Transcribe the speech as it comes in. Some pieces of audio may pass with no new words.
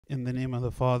In the name of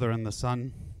the Father, and the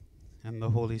Son, and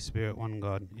the Holy Spirit, one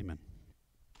God. Amen.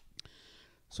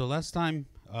 So last time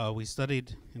we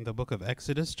studied in the book of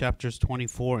Exodus, chapters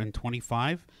 24 and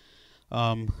 25,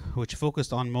 which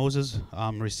focused on Moses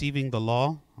receiving the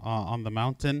law on the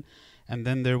mountain. And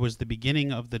then there was the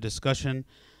beginning of the discussion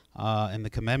and the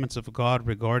commandments of God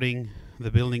regarding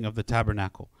the building of the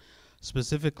tabernacle.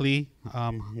 Specifically,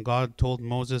 God told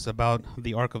Moses about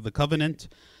the Ark of the Covenant,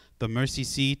 the mercy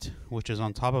seat, which is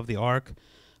on top of the ark,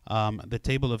 the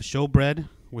table of showbread,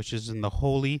 which is in the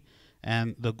holy,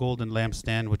 and the golden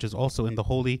lampstand, which is also in the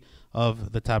holy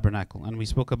of the tabernacle. And we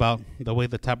spoke about the way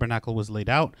the tabernacle was laid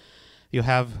out. You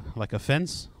have like a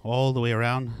fence all the way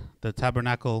around the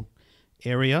tabernacle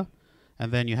area,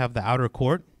 and then you have the outer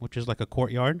court, which is like a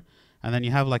courtyard, and then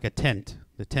you have like a tent.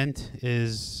 The tent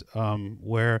is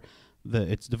where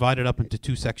it's divided up into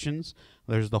two sections.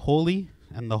 There's the holy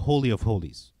and the holy of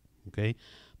holies. Okay,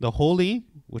 the holy,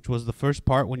 which was the first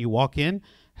part when you walk in,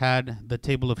 had the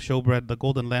table of showbread, the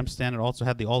golden lampstand. It also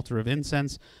had the altar of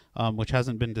incense, which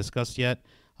hasn't been discussed yet.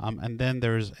 And then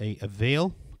there's a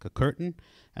veil, like a curtain.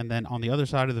 And then on the other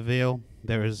side of the veil,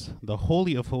 there is the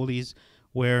holy of holies,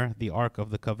 where the Ark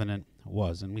of the Covenant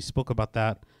was. And we spoke about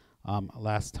that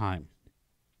last time.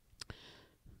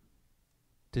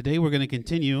 Today we're going to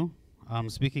continue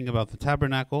speaking about the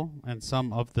tabernacle and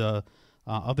some of the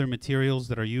other materials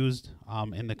that are used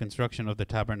in the construction of the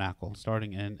tabernacle,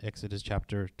 starting in Exodus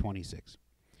chapter 26.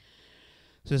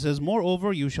 So it says,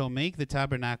 "Moreover, you shall make the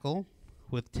tabernacle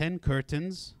with 10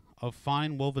 curtains of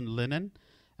fine woven linen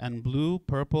and blue,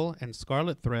 purple, and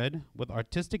scarlet thread, with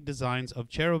artistic designs of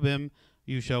cherubim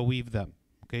you shall weave them."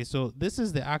 Okay, so this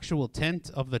is the actual tent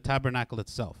of the tabernacle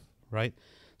itself, right?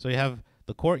 So you have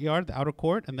the courtyard, the outer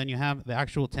court, and then you have the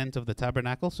actual tent of the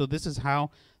tabernacle. So this is how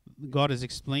God is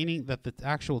explaining that the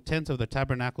actual tent of the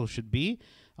tabernacle should be.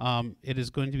 It is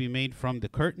going to be made from the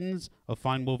curtains of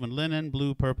fine woven linen,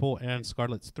 blue, purple, and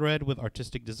scarlet thread, with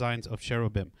artistic designs of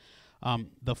cherubim.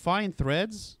 The fine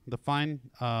threads, the fine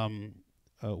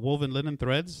woven linen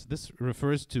threads, this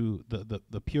refers to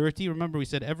the purity. Remember, we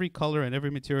said every color and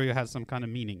every material has some kind of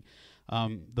meaning.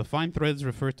 The fine threads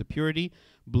refer to purity.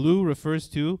 Blue refers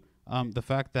to the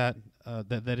fact that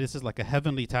this is like a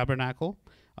heavenly tabernacle.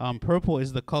 Purple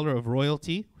is the color of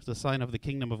royalty, it's the sign of the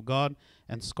kingdom of God.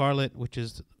 And scarlet, which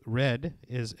is red,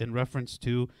 is in reference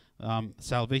to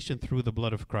salvation through the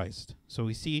blood of Christ. So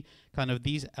we see kind of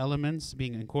these elements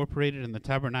being incorporated in the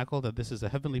tabernacle, that this is a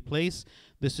heavenly place.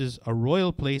 This is a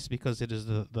royal place because it is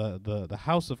the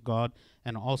house of God,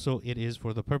 and also it is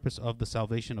for the purpose of the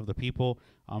salvation of the people,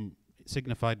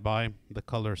 signified by the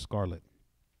color scarlet.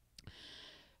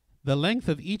 The length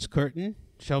of each curtain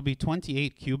shall be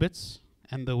 28 cubits,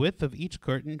 and the width of each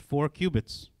curtain 4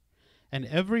 cubits. And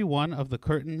every one of the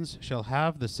curtains shall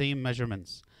have the same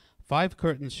measurements. 5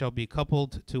 curtains shall be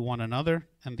coupled to one another,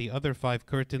 and the other 5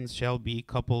 curtains shall be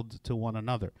coupled to one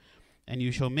another. And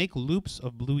you shall make loops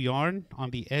of blue yarn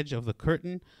on the edge of the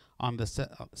curtain, on the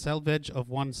selvage of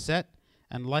one set,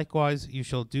 and likewise you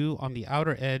shall do on the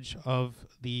outer edge of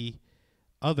the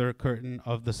other curtain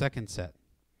of the second set.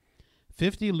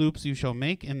 50 loops you shall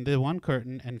make in the one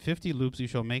curtain, and 50 loops you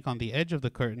shall make on the edge of the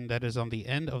curtain that is on the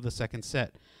end of the second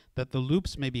set, that the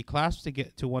loops may be clasped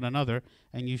to one another.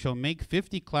 And you shall make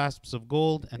 50 clasps of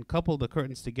gold, and couple the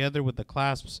curtains together with the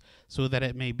clasps, so that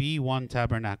it may be one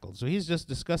tabernacle. So he's just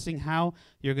discussing how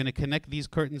you're going to connect these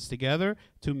curtains together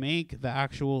to make the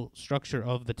actual structure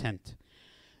of the tent.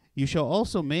 You shall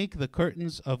also make the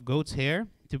curtains of goat's hair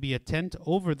to be a tent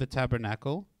over the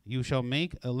tabernacle. You shall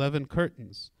make 11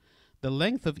 curtains. The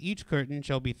length of each curtain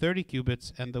shall be 30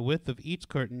 cubits, and the width of each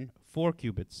curtain 4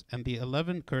 cubits. And the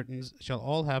 11 curtains shall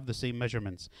all have the same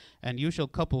measurements. And you shall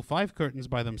couple 5 curtains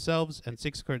by themselves, and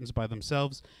 6 curtains by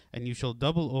themselves, and you shall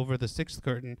double over the 6th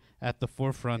curtain at the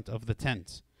forefront of the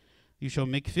tent. You shall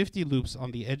make 50 loops on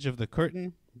the edge of the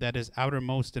curtain that is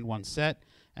outermost in one set,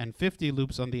 and 50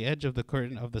 loops on the edge of the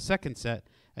curtain of the second set.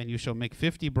 And you shall make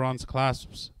 50 bronze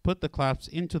clasps, put the clasps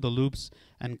into the loops,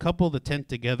 and couple the tent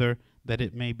together, that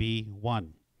it may be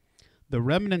one. The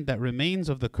remnant that remains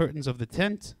of the curtains of the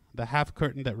tent, the half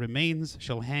curtain that remains,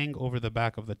 shall hang over the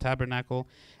back of the tabernacle,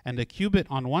 and a cubit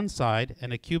on one side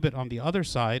and a cubit on the other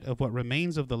side of what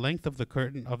remains of the length of the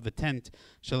curtain of the tent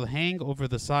shall hang over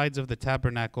the sides of the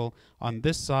tabernacle, on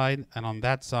this side and on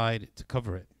that side, to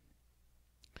cover it.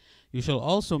 You shall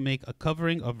also make a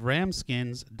covering of ram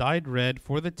skins dyed red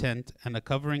for the tent, and a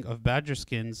covering of badger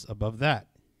skins above that.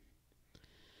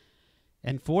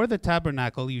 And for the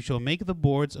tabernacle you shall make the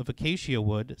boards of acacia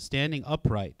wood, standing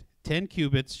upright. 10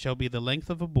 cubits shall be the length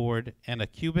of a board, and a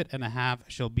cubit and a half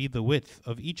shall be the width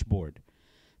of each board.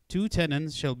 2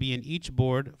 tenons shall be in each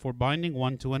board for binding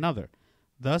one to another.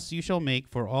 Thus you shall make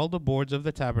for all the boards of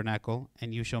the tabernacle,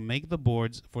 and you shall make the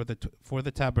boards for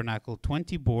the tabernacle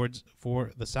 20 boards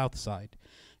for the south side.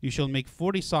 You shall make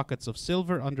 40 sockets of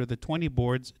silver under the 20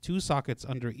 boards, 2 sockets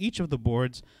under each of the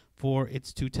boards for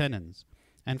its 2 tenons.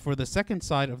 And for the second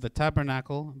side of the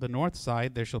tabernacle, the north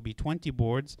side, there shall be 20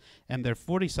 boards, and there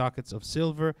 40 sockets of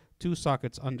silver, 2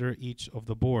 sockets under each of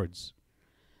the boards.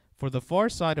 For the far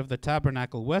side of the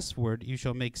tabernacle westward, you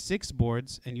shall make 6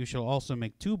 boards, and you shall also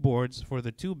make 2 boards for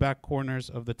the 2 back corners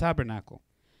of the tabernacle.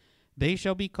 They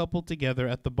shall be coupled together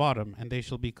at the bottom, and they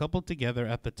shall be coupled together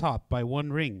at the top by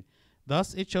 1 ring.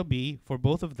 Thus it shall be for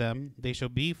both of them, they shall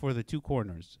be for the 2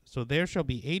 corners. So there shall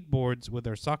be 8 boards with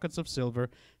their sockets of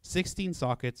silver, 16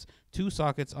 sockets, 2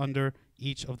 sockets under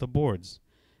each of the boards.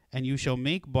 And you shall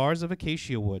make bars of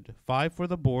acacia wood, 5 for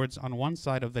the boards on one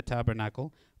side of the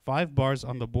tabernacle, 5 bars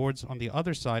on the boards on the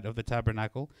other side of the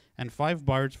tabernacle, and 5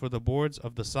 bars for the boards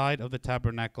of the side of the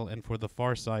tabernacle and for the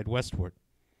far side westward.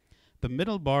 The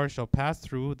middle bar shall pass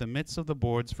through the midst of the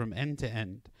boards from end to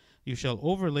end. You shall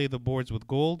overlay the boards with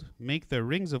gold, make their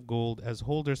rings of gold as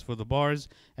holders for the bars,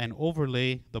 and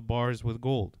overlay the bars with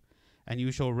gold. And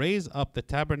you shall raise up the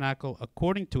tabernacle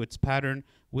according to its pattern,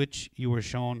 which you were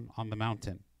shown on the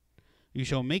mountain. You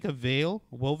shall make a veil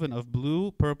woven of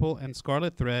blue, purple, and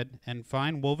scarlet thread, and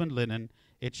fine woven linen.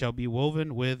 It shall be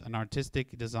woven with an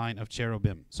artistic design of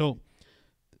cherubim. So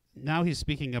now he's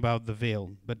speaking about the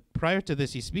veil. But prior to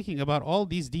this, he's speaking about all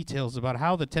these details about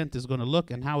how the tent is going to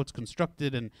look and how it's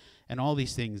constructed and all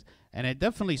these things. And it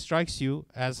definitely strikes you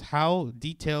as how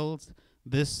detailed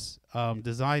this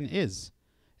design is.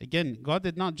 Again, God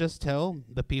did not just tell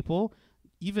the people,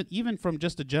 even from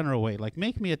just a general way, like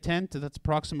make me a tent that's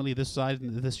approximately this size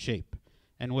and this shape.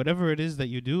 And whatever it is that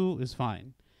you do is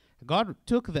fine. God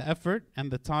took the effort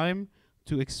and the time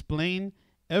to explain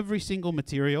every single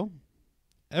material,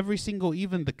 every single,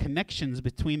 even the connections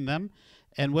between them,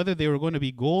 and whether they were going to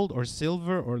be gold or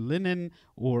silver or linen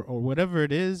or whatever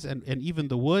it is, and even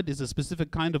the wood is a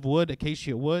specific kind of wood,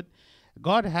 acacia wood.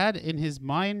 God had in his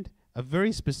mind a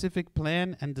very specific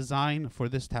plan and design for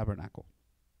this tabernacle.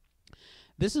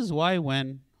 This is why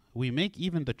when we make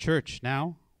even the church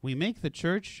now, we make the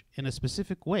church in a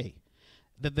specific way,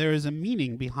 that there is a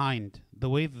meaning behind the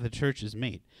way that the church is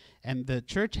made. And the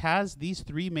church has these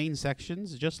 3 main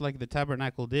sections, just like the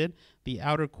tabernacle did, the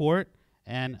outer court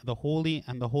and the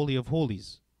Holy of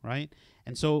Holies, right?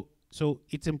 And so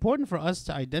it's important for us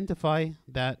to identify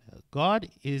that God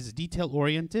is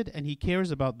detail-oriented and he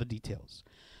cares about the details.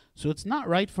 So it's not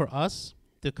right for us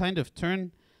to kind of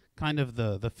turn kind of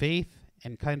the faith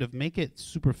and kind of make it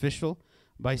superficial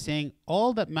by saying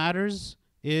all that matters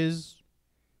is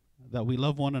that we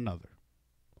love one another.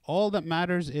 All that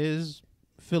matters is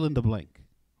fill in the blank,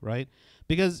 right?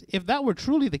 Because if that were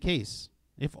truly the case,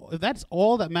 if that's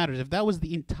all that matters, if that was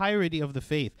the entirety of the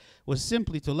faith, was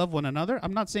simply to love one another,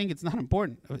 I'm not saying it's not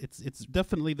important. It's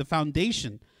definitely the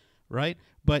foundation, right?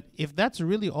 But if that's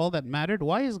really all that mattered,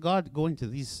 why is God going to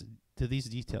these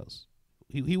details?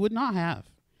 He would not have.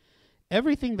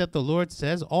 Everything that the Lord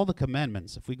says, all the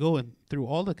commandments, if we go through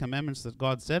all the commandments that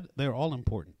God said, they're all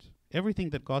important.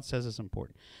 Everything that God says is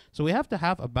important. So we have to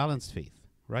have a balanced faith,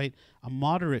 right? A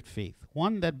moderate faith,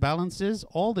 one that balances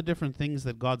all the different things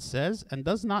that God says and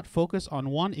does not focus on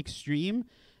one extreme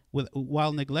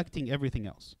while neglecting everything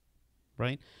else,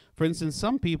 right? For instance,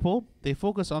 some people, they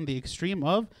focus on the extreme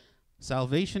of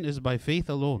salvation is by faith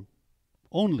alone,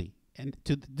 only, and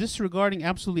disregarding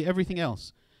absolutely everything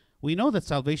else. We know that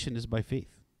salvation is by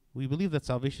faith. We believe that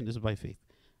salvation is by faith.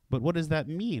 But what does that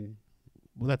mean?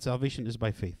 Well, that salvation is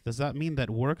by faith. Does that mean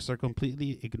that works are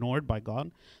completely ignored by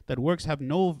God? That works have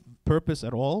no purpose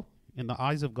at all in the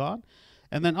eyes of God?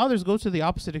 And then others go to the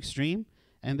opposite extreme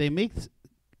and they make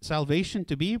salvation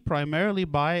to be primarily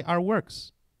by our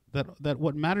works. That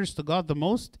what matters to God the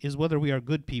most is whether we are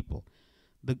good people.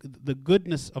 The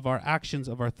goodness of our actions,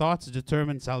 of our thoughts,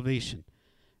 determine salvation.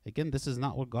 Again, this is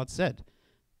not what God said.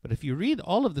 But if you read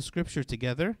all of the scripture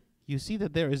together, you see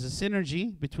that there is a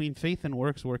synergy between faith and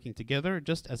works working together,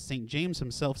 just as St. James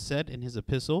himself said in his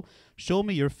epistle, show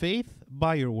me your faith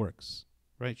by your works,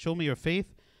 right? Show me your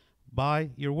faith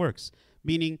by your works.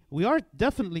 Meaning, we are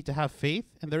definitely to have faith,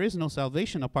 and there is no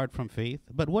salvation apart from faith,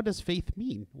 but what does faith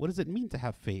mean? What does it mean to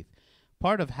have faith?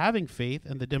 Part of having faith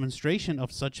and the demonstration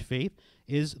of such faith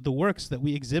is the works that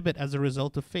we exhibit as a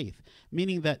result of faith.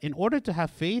 Meaning that in order to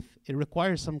have faith, it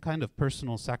requires some kind of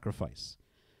personal sacrifice,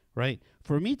 right?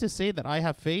 For me to say that I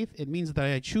have faith, it means that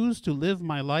I choose to live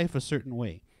my life a certain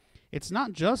way. It's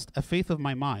not just a faith of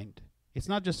my mind. It's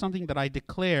not just something that I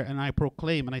declare and I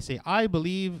proclaim and I say, I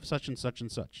believe such and such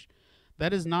and such.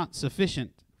 that is not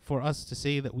sufficient for us to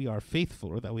say that we are faithful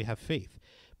or that we have faith.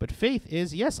 But faith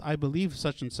is, yes, I believe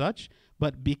such and such,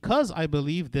 but because I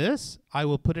believe this, I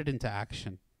will put it into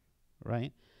action,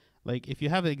 right? Like if you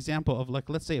have an example of, like,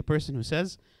 let's say a person who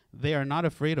says they are not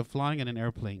afraid of flying in an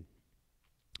airplane.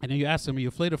 And then you ask them, are you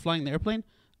afraid of flying in the airplane?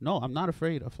 No, I'm not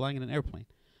afraid of flying in an airplane.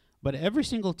 But every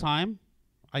single time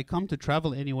I come to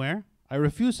travel anywhere, I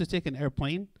refuse to take an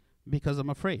airplane because I'm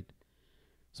afraid.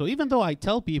 So even though I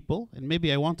tell people, and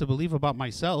maybe I want to believe about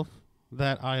myself,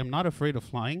 that I am not afraid of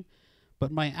flying,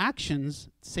 but my actions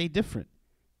say different.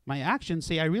 My actions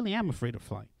say I really am afraid of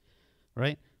flying,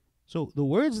 right? So the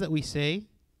words that we say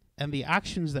and the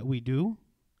actions that we do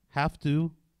have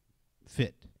to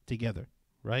fit together,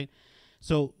 right?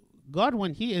 So God,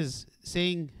 when he is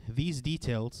saying these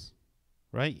details,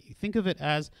 right, think of it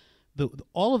as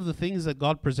all of the things that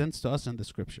God presents to us in the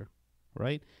scripture,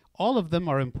 right? All of them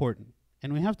are important,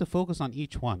 and we have to focus on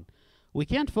each one. We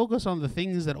can't focus on the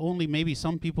things that only maybe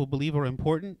some people believe are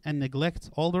important and neglect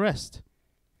all the rest.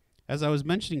 As I was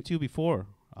mentioning to you before,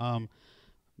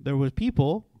 there were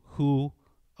people who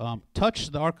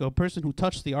touched the Ark, a person who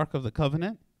touched the Ark of the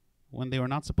Covenant when they were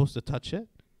not supposed to touch it.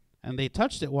 And they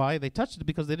touched it. Why? They touched it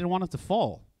because they didn't want it to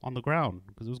fall on the ground,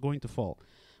 because it was going to fall.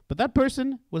 But that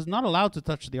person was not allowed to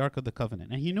touch the Ark of the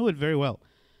Covenant, and he knew it very well.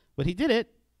 But he did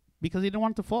it because he didn't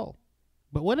want it to fall.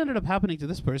 But what ended up happening to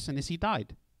this person is he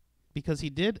died, because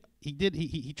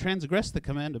he transgressed the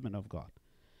commandment of God.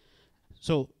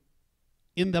 So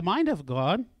in the mind of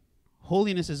God,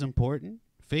 holiness is important,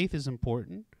 faith is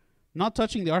important. Not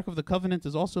touching the Ark of the Covenant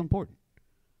is also important,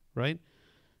 right?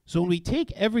 So when we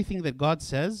take everything that God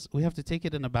says, we have to take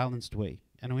it in a balanced way.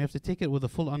 And we have to take it with a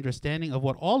full understanding of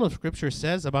what all of Scripture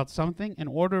says about something in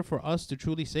order for us to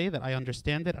truly say that I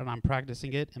understand it and I'm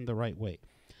practicing it in the right way.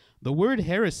 The word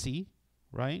heresy,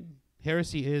 right?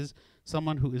 Heresy is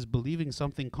someone who is believing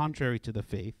something contrary to the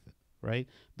faith, right?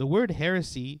 The word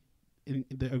heresy, in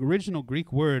the original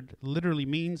Greek word, literally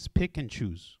means pick and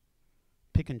choose.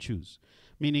 Pick and choose.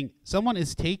 Meaning someone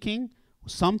is taking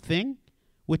something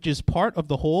which is part of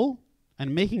the whole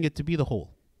and making it to be the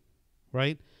whole,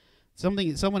 right?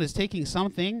 Someone is taking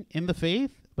something in the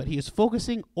faith, but he is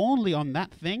focusing only on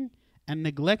that thing and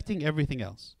neglecting everything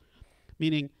else.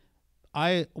 Meaning,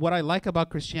 what I like about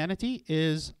Christianity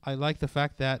is I like the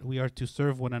fact that we are to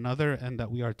serve one another and that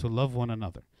we are to love one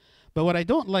another. But what I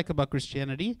don't like about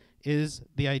Christianity is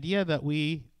the idea that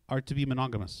we are to be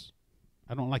monogamous.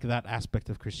 I don't like that aspect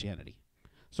of Christianity.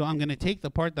 So I'm going to take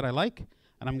the part that I like,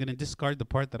 and I'm going to discard the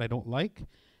part that I don't like,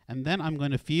 and then I'm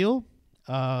going to feel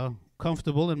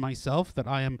comfortable in myself that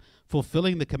I am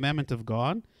fulfilling the commandment of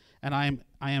God, and I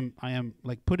am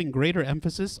like putting greater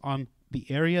emphasis on the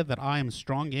area that I am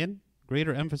strong in,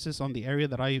 greater emphasis on the area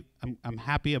that I'm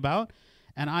happy about,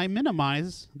 and I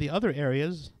minimize the other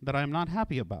areas that I'm not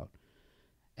happy about.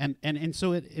 And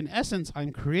so in essence,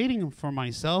 I'm creating for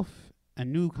myself a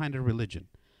new kind of religion,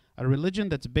 a religion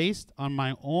that's based on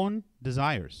my own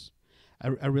desires,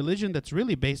 a religion that's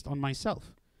really based on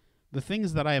myself. The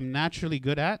things that I am naturally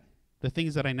good at, the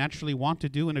things that I naturally want to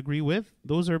do and agree with,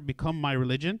 those are become my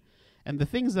religion. And the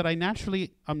things that I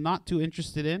naturally am not too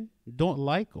interested in, don't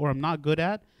like, or I'm not good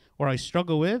at, or I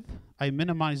struggle with, I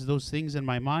minimize those things in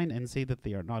my mind and say that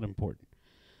they are not important.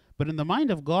 But in the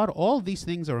mind of God, all these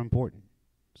things are important.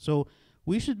 So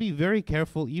we should be very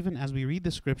careful, even as we read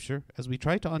the scripture, as we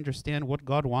try to understand what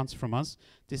God wants from us,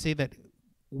 to say that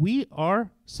we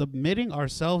are submitting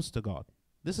ourselves to God.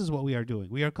 This is what we are doing.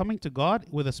 We are coming to God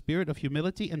with a spirit of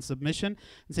humility and submission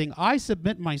and saying, I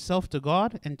submit myself to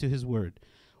God and to his word.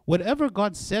 Whatever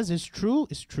God says is true,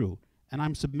 and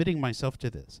I'm submitting myself to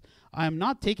this. I am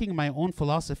not taking my own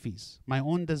philosophies, my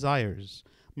own desires,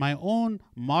 my own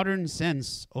modern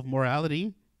sense of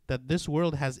morality that this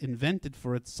world has invented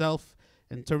for itself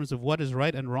in terms of what is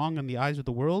right and wrong in the eyes of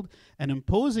the world, and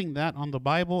imposing that on the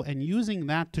Bible and using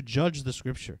that to judge the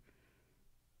scripture,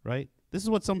 right? This is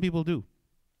what some people do.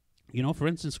 You know, for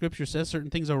instance, scripture says certain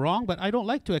things are wrong, but I don't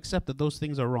like to accept that those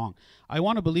things are wrong. I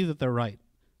want to believe that they're right.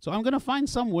 So I'm going to find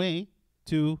some way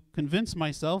to convince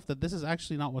myself that this is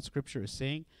actually not what scripture is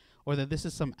saying, or that this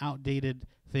is some outdated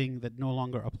thing that no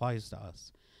longer applies to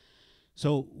us.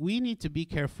 So we need to be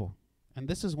careful. And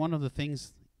this is one of the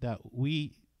things that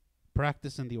we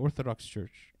practice in the Orthodox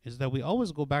Church, is that we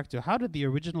always go back to how did the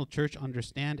original church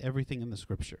understand everything in the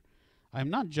scripture? I'm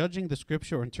not judging the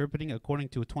scripture or interpreting it according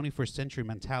to a 21st century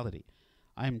mentality.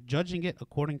 I'm judging it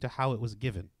according to how it was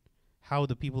given, how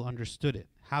the people understood it,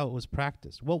 how it was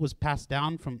practiced, what was passed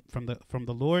down from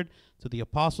the Lord to the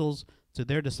apostles, to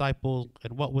their disciples,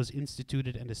 and what was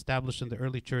instituted and established in the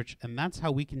early church. And that's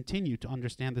how we continue to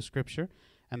understand the scripture,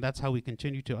 and that's how we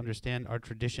continue to understand our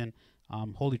tradition,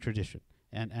 holy tradition,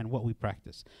 and what we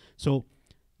practice. So,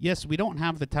 yes, we don't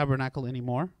have the tabernacle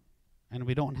anymore, and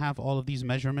we don't have all of these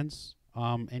measurements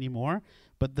anymore,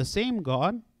 but the same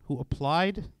God who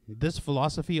applied this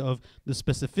philosophy of the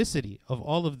specificity of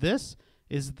all of this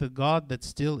is the God that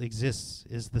still exists,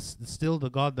 still the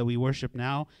God that we worship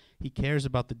now. He cares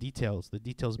about the details. The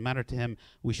details matter to him.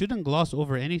 We shouldn't gloss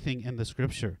over anything in the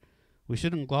scripture. We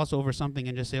shouldn't gloss over something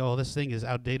and just say, oh, this thing is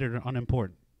outdated or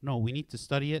unimportant. No, we need to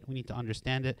study it. We need to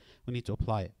understand it. We need to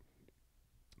apply it.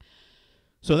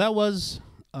 So that was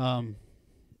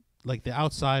like the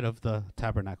outside of the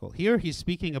tabernacle. Here he's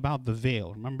speaking about the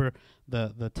veil. Remember,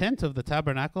 the tent of the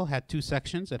tabernacle had two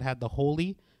sections. It had the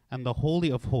holy and the Holy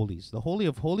of Holies. The Holy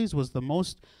of Holies was the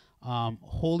most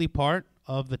holy part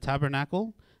of the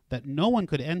tabernacle that no one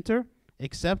could enter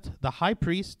except the high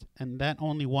priest, and that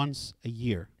only once a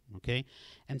year, okay?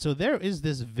 And so there is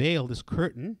this veil, this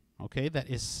curtain, okay, that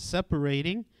is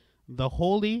separating the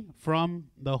holy from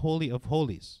the Holy of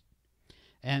Holies.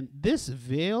 And this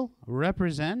veil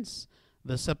represents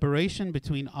the separation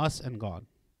between us and God.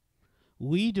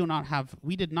 We did not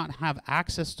have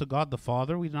access to God the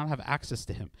Father. We did not have access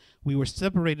to him. We were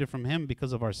separated from him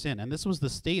because of our sin. And this was the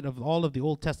state of all of the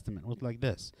Old Testament. It was like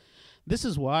this. This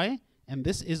is why, and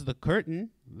this is the curtain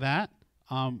that,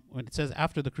 when it says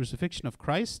after the crucifixion of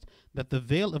Christ, that the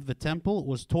veil of the temple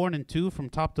was torn in two from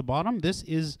top to bottom. This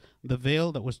is the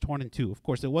veil that was torn in two. Of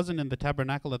course, it wasn't in the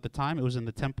tabernacle at the time. It was in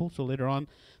the temple. So later on,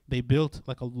 they built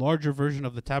like a larger version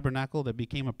of the tabernacle that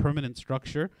became a permanent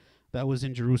structure that was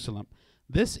in Jerusalem.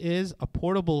 This is a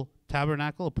portable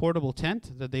tabernacle, a portable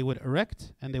tent that they would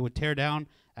erect and they would tear down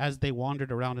as they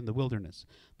wandered around in the wilderness.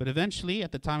 But eventually,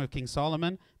 at the time of King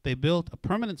Solomon, they built a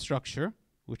permanent structure,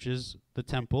 which is the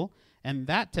temple, and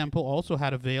that temple also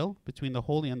had a veil between the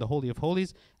Holy and the Holy of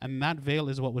Holies, and that veil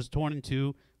is what was torn in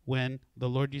two when the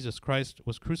Lord Jesus Christ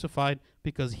was crucified,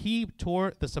 because he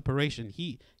tore the separation.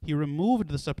 He removed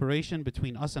the separation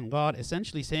between us and God,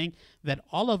 essentially saying that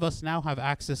all of us now have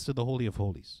access to the Holy of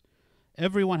Holies.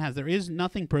 Everyone has. There is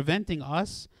nothing preventing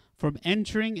us from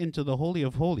entering into the Holy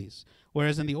of Holies.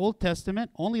 Whereas in the Old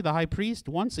Testament, only the high priest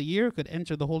once a year could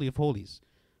enter the Holy of Holies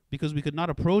because we could not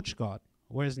approach God.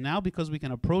 Whereas now, because we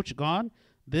can approach God,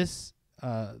 this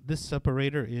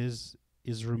separator is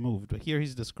removed. But here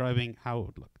he's describing how it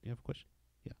would look. Do you have a question?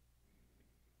 Yeah.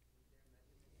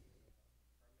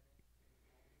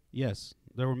 Yes,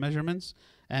 there were measurements,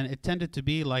 and it tended to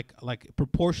be like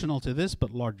proportional to this,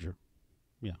 but larger.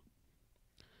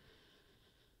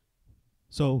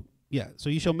 Yeah. So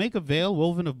you shall make a veil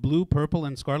woven of blue, purple,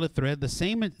 and scarlet thread, the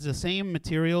same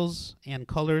materials and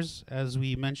colors as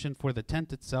we mentioned for the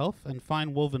tent itself, and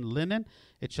fine woven linen.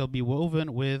 It shall be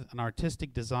woven with an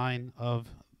artistic design of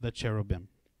the cherubim.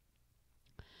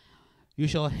 You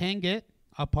shall hang it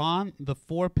upon the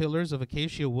 4 pillars of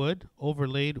acacia wood,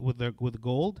 overlaid with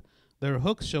gold. Their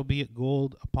hooks shall be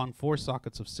gold upon 4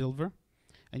 sockets of silver.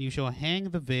 And you shall hang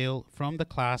the veil from the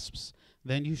clasps.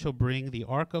 Then you shall bring the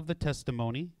ark of the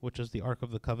testimony, which is the ark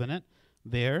of the covenant,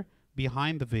 there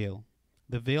behind the veil.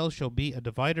 The veil shall be a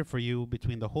divider for you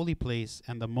between the holy place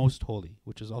and the most holy,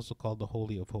 which is also called the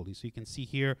Holy of Holies. So you can see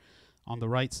here on the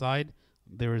right side,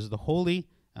 there is the holy,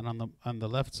 and on the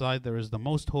left side, there is the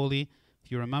most holy.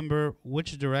 If you remember,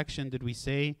 which direction did we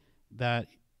say that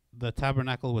the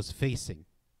tabernacle was facing?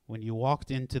 When you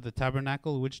walked into the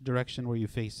tabernacle, which direction were you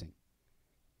facing?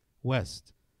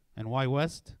 West. And why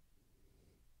west?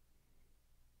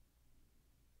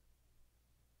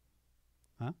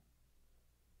 Huh?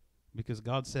 Because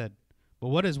God said. But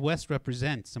what does west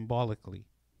represent symbolically?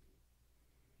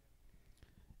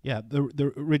 Yeah,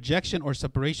 the rejection or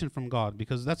separation from God.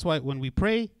 Because that's why when we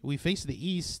pray, we face the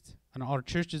east, and our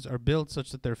churches are built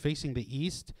such that they're facing the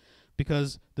east,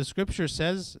 because the scripture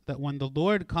says that when the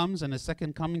Lord comes in his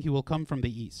second coming, he will come from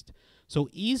the east. So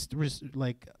east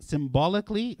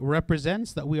symbolically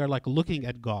represents that we are like looking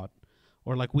at God,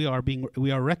 or like we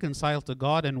are reconciled to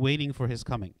God and waiting for his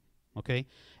coming. Okay?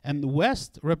 And the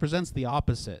west represents the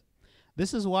opposite.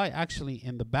 This is why actually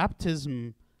in the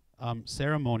baptism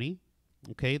ceremony,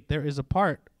 okay, there is a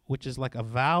part which is like a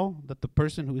vow that the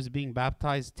person who is being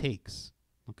baptized takes.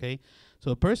 Okay?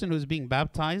 So a person who is being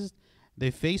baptized, they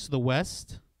face the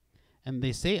west, and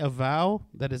they say a vow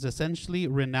that is essentially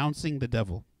renouncing the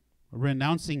devil,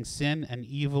 renouncing sin and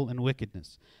evil and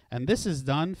wickedness. And this is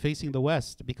done facing the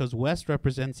west, because west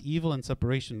represents evil and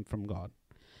separation from God.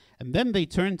 And then they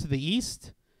turn to the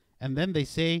east, and then they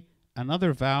say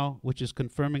another vow, which is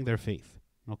confirming their faith,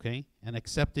 okay, and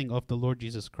accepting of the Lord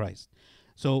Jesus Christ.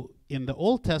 So in the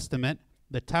Old Testament,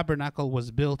 the tabernacle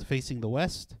was built facing the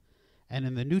west, And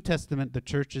in the New Testament, the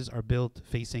churches are built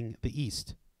facing the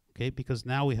east, okay, because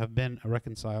now we have been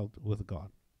reconciled with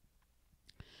God.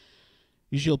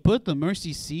 You shall put the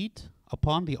mercy seat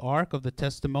upon the ark of the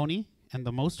testimony and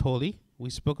the most holy. We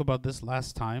spoke about this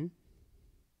last time.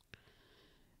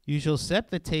 You shall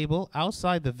set the table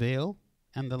outside the veil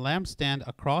and the lampstand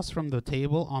across from the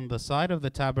table on the side of the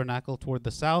tabernacle toward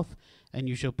the south, and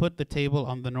you shall put the table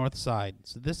on the north side.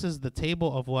 So this is the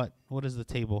table of what? What is the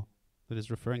table that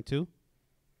is referring to?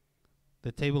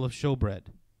 The table of showbread.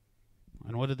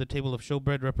 And what did the table of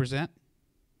showbread represent?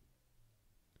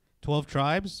 12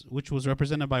 tribes, which was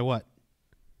represented by what?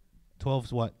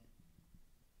 12 what?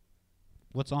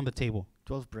 What's on the table?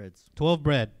 12 breads. 12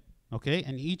 bread, okay?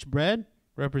 And each bread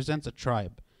represents a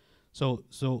tribe. So,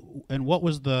 and what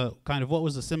was the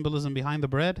symbolism behind the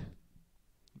bread?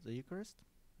 The Eucharist?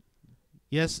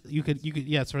 Yes, you could,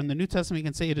 yes, from the New Testament you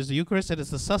can say it is the Eucharist. It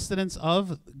is the sustenance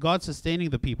of God sustaining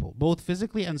the people, both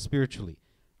physically and spiritually,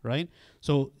 right?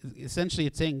 So essentially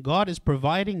it's saying God is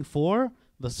providing for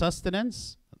the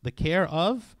sustenance, the care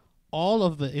of all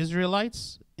of the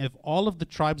Israelites, of all of the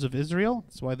tribes of Israel.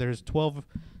 That's why there's 12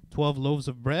 loaves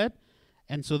of bread.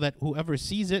 And so that whoever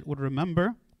sees it would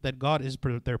remember that God is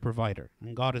their provider,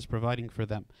 and God is providing for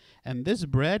them. And this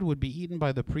bread would be eaten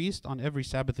by the priest on every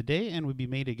Sabbath day and would be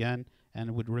made again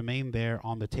and would remain there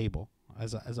on the table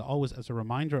as a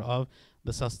reminder of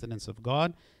the sustenance of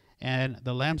God. And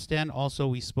the lampstand also,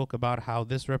 we spoke about how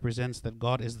this represents that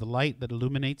God is the light that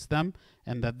illuminates them,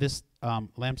 and that this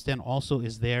lampstand also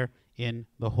is there in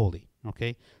the holy.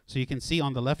 Okay, so you can see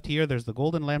on the left here, there's the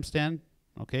golden lampstand,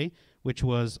 okay, which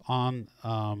was on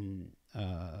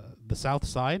the south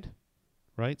side,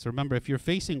 right? So remember, if you're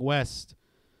facing west,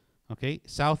 okay,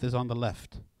 south is on the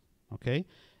left, okay,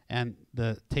 and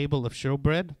the table of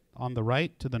showbread on the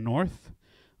right to the north.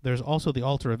 There's also the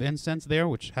altar of incense there,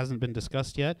 which hasn't been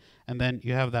discussed yet. And then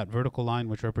you have that vertical line,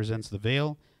 which represents the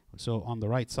veil. So on the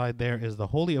right side there is the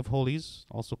Holy of Holies,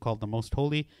 also called the Most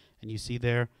Holy. And you see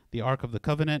there the Ark of the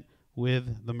Covenant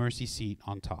with the mercy seat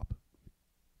on top.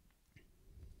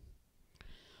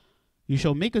 You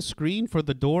shall make a screen for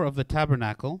the door of the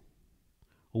tabernacle,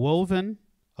 woven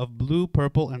of blue,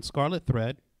 purple, and scarlet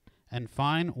thread, and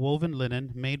fine woven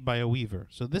linen made by a weaver.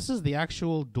 So this is the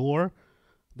actual door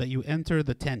that you enter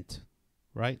the tent,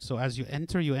 right? So as you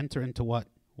enter into what?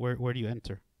 Where do you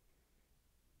enter?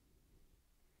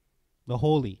 The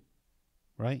holy,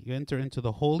 right? You enter into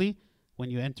the holy when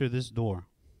you enter this door.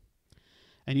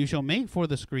 And you shall make for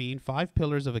the screen 5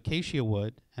 pillars of acacia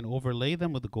wood, and overlay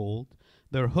them with gold.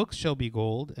 Their hooks shall be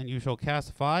gold, and you shall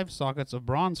cast 5 sockets of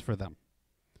bronze for them.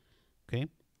 Okay?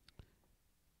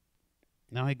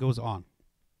 Now he goes on.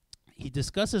 He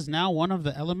discusses now one of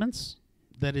the elements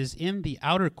that is in the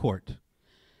outer court.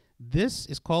 This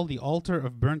is called the altar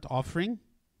of burnt offering.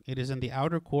 It is in the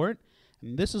outer court,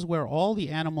 and this is where all the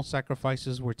animal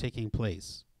sacrifices were taking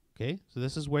place. Okay, so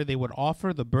this is where they would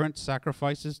offer the burnt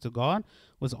sacrifices to God,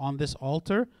 was on this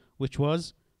altar, which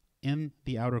was in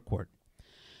the outer court.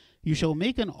 You shall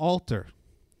make an altar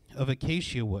of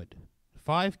acacia wood,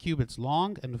 5 cubits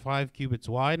long and 5 cubits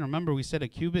wide. And remember, we said a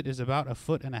cubit is about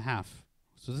 1.5 feet.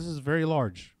 So this is very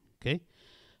large. Okay.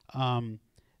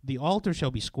 The altar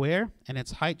shall be square, and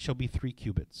its height shall be 3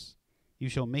 cubits. You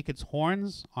shall make its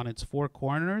horns on its 4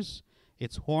 corners.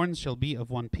 Its horns shall be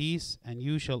of one piece, and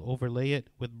you shall overlay it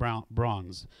with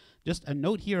bronze. Just a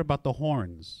note here about the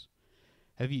horns.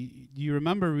 Do you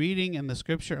remember reading in the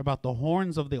scripture about the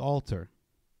horns of the altar?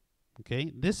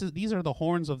 Okay, these are the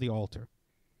horns of the altar.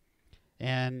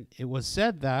 And it was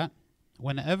said that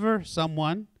whenever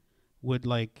someone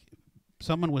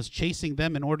was chasing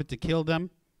them in order to kill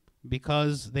them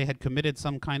because they had committed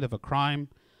some kind of a crime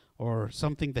or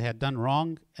something they had done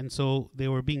wrong, and so they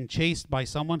were being chased by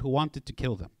someone who wanted to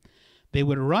kill them, they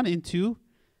would run into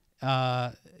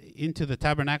the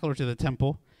tabernacle or to the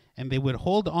temple, and they would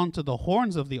hold on to the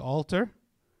horns of the altar,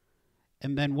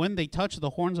 and then when they touched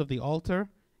the horns of the altar,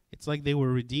 it's like they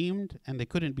were redeemed and they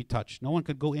couldn't be touched. No one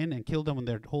could go in and kill them when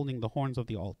they're holding the horns of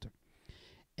the altar.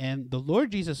 And the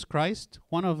Lord Jesus Christ,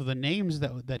 one of the names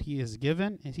that he is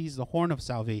given, is he's the horn of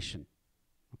salvation.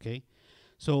 Okay?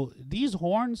 So these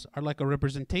horns are like a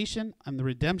representation and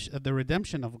the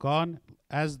redemption of God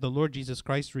as the Lord Jesus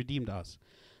Christ redeemed us.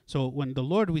 So when the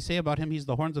Lord, we say about him, he's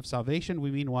the horns of salvation,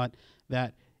 we mean what?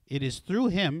 That it is through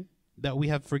him that we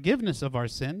have forgiveness of our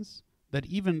sins, that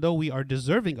even though we are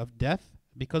deserving of death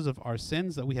because of our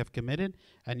sins that we have committed,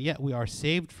 and yet we are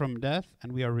saved from death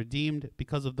and we are redeemed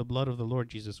because of the blood of the Lord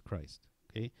Jesus Christ.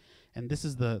 Okay? And this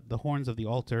is the horns of the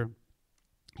altar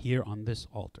here on this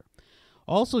altar.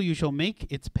 Also, you shall make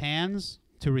its pans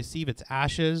to receive its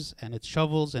ashes, and its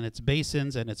shovels, and its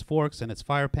basins, and its forks, and its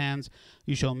fire pans.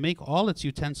 You shall make all its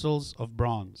utensils of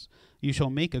bronze. You shall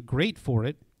make a grate for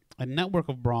it, a network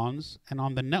of bronze, and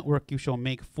on the network you shall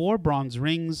make 4 bronze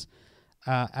rings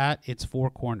at its 4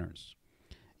 corners.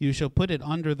 You shall put it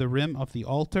under the rim of the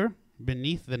altar,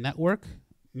 beneath the network,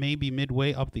 maybe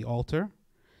midway up the altar.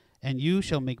 And you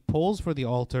shall make poles for the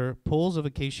altar, poles of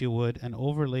acacia wood, and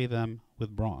overlay them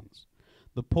with bronze.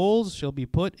 The poles shall be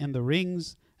put in the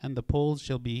rings, and the poles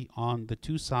shall be on the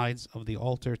 2 sides of the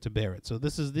altar to bear it. So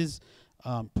these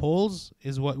poles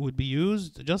is what would be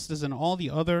used, just as in all the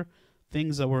other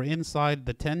things that were inside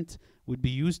the tent, would be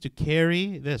used to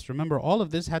carry this. Remember, all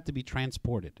of this had to be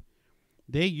transported.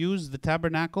 They used the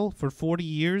tabernacle for 40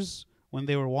 years when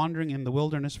they were wandering in the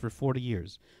wilderness for 40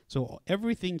 years. So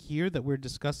everything here that we're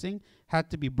discussing had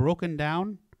to be broken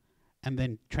down and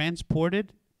then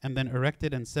transported and then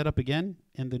erected and set up again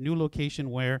in the new location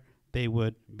where they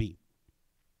would be.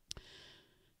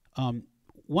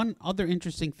 One other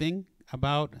interesting thing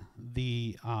about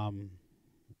the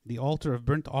altar of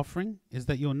burnt offering is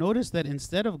that you'll notice that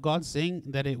instead of God saying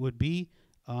that it would be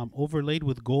overlaid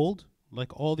with gold,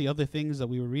 like all the other things that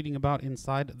we were reading about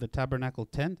inside the tabernacle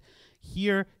tent,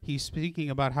 here he's speaking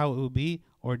about how it will be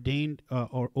ordained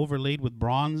or overlaid with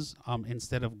bronze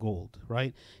instead of gold,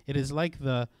 right? It is like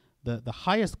the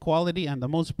highest quality and the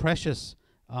most precious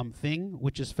thing,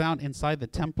 which is found inside the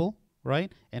temple,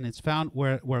 right? And it's found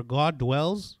where God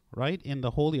dwells, right? In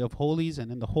the Holy of Holies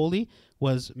and in the Holy,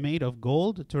 was made of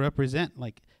gold to represent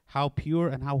like how pure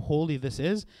and how holy this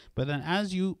is. But then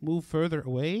as you move further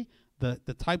away,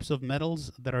 the types of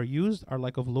metals that are used are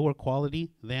like of lower quality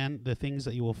than the things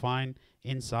that you will find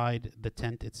inside the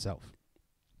tent itself.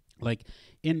 Like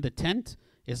in the tent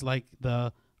is like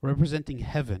the representing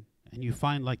heaven, and you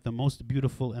find like the most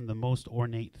beautiful and the most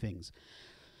ornate things.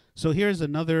 So here's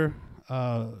another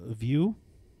view,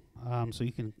 so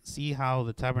you can see how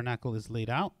the tabernacle is laid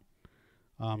out.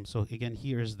 So again,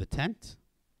 here is the tent.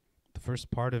 The first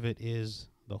part of it is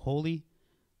the holy.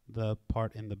 The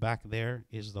part in the back there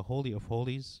is the Holy of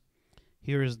Holies.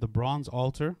 Here is the bronze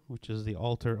altar, which is the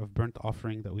altar of burnt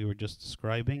offering that we were just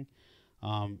describing.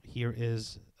 Here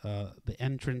is the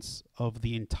entrance of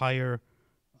the entire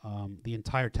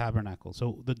tabernacle.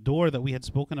 So the door that we had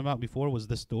spoken about before was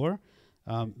this door.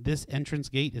 This entrance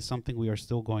gate is something we are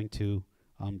still going to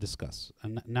discuss.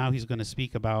 And now he's going to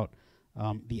speak about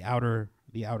the outer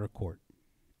court.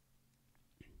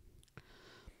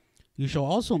 You shall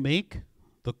also make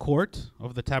the court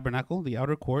of the tabernacle, the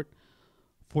outer court.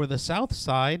 For the south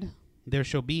side there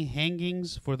shall be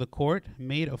hangings for the court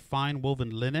made of fine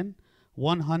woven linen,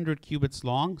 100 cubits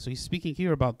long. So he's speaking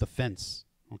here about the fence.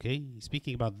 Okay, he's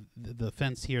speaking about the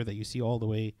fence here that you see all the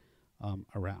way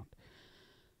around.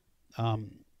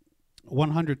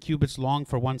 100 cubits long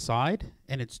for one side,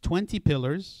 and its 20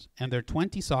 pillars, and their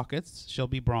 20 sockets shall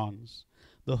be bronze.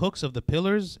 The hooks of the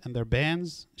pillars and their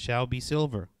bands shall be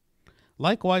silver.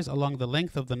 Likewise, along the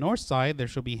length of the north side there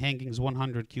shall be hangings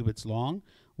 100 cubits long,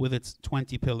 with its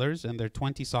 20 pillars and their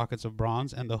 20 sockets of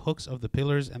bronze, and the hooks of the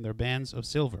pillars and their bands of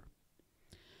silver.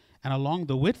 And along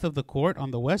the width of the court on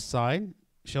the west side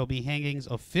shall be hangings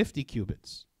of 50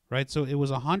 cubits, right? So it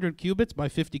was 100 cubits by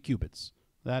 50 cubits.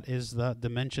 That is the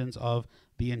dimensions of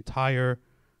the entire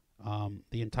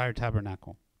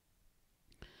tabernacle.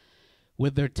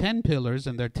 With their 10 pillars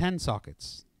and their 10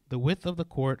 sockets, the width of the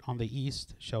court on the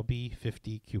east shall be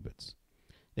 50 cubits.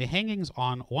 The hangings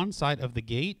on one side of the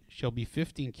gate shall be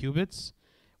 15 cubits,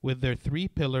 with their 3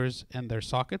 pillars and their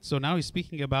sockets. So now he's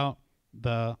speaking about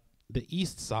the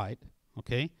east side,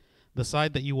 okay? The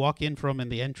side that you walk in from in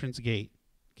the entrance gate.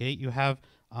 Okay, you have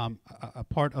a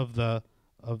part of the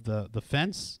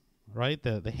fence, right?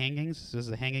 The hangings. This is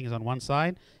the hangings on one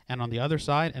side, and on the other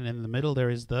side, and in the middle there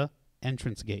is the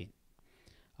entrance gate,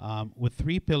 with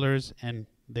 3 pillars and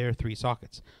their 3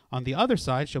 sockets. On the other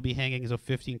side shall be hangings of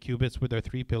 15 cubits with their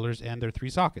 3 pillars and their 3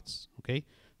 sockets. Okay,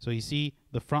 so you see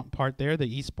the front part there, the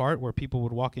east part where people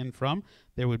would walk in from.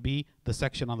 There would be the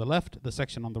section on the left, the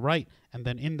section on the right, and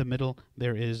then in the middle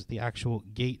there is the actual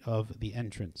gate of the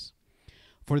entrance.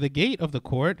 For the gate of the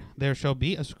court there shall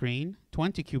be a screen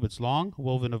 20 cubits long,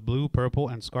 woven of blue, purple,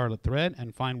 and scarlet thread,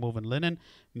 and fine woven linen,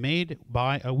 made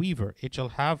by a weaver. It shall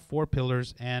have 4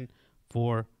 pillars and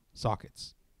 4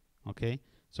 sockets. Okay,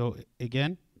 so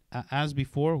again, as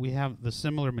before, we have the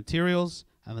similar materials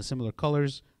and the similar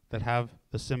colors that have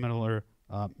the similar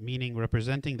meaning,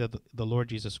 representing the Lord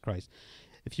Jesus Christ.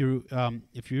 If you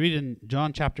read in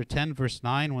John chapter 10, verse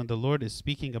 9, when the Lord is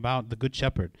speaking about the Good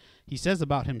Shepherd, he says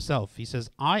about himself, he says,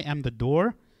 "I am the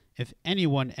door. If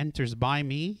anyone enters by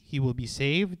me, he will be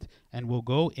saved and will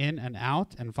go in and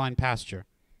out and find pasture."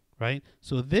 right?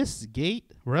 So this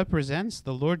gate represents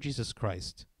the Lord Jesus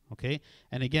Christ, okay?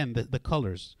 And again, the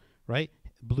colors, right?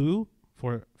 Blue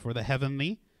for the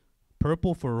heavenly,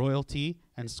 purple for royalty,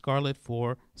 and scarlet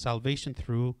for salvation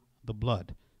through the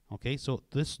blood, okay? So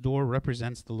this door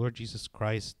represents the Lord Jesus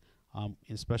Christ,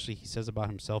 especially he says about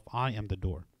himself, I am the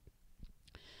door.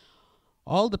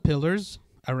 All the pillars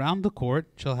around the court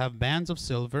shall have bands of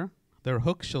silver, their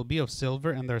hooks shall be of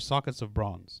silver, and their sockets of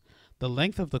bronze. The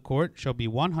length of the court shall be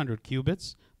 100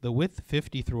 cubits, the width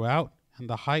 50 throughout, and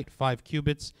the height 5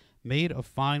 cubits, made of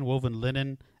fine woven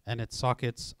linen, and its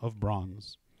sockets of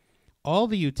bronze. All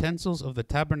the utensils of the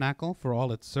tabernacle for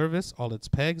all its service, all its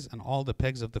pegs, and all the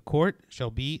pegs of the court shall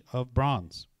be of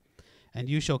bronze. And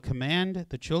you shall command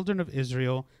the children of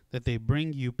Israel that they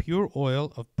bring you pure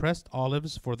oil of pressed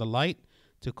olives for the light,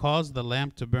 to cause the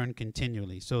lamp to burn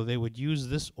continually. So they would use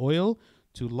this oil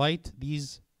to light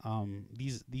these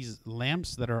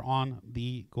lamps that are on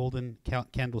the golden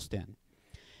candlestand.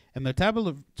 And the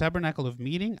tabernacle of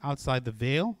meeting outside the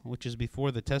veil, which is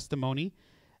before the testimony,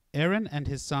 Aaron and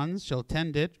his sons shall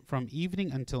tend it from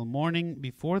evening until morning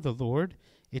before the Lord.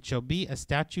 It shall be a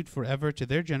statute forever to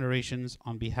their generations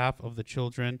on behalf of the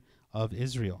children of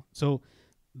Israel. So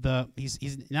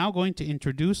he's now going to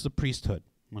introduce the priesthood.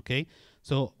 Okay,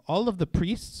 so all of the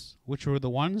priests, which were the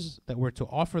ones that were to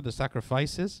offer the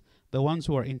sacrifices, the ones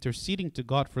who are interceding to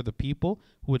God for the people,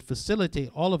 who would facilitate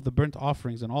all of the burnt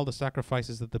offerings and all the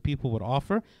sacrifices that the people would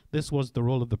offer, this was the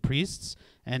role of the priests,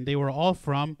 and they were all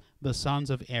from the sons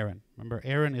of Aaron. Remember,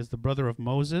 Aaron is the brother of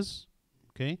Moses.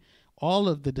 Okay, all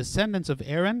of the descendants of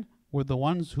Aaron were the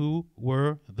ones who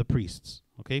were the priests,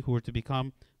 okay, who were to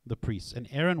become the priests. And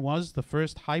Aaron was the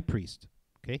first high priest,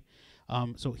 okay.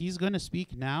 So he's going to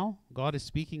speak now. God is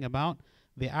speaking about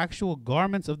the actual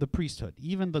garments of the priesthood.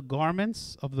 Even the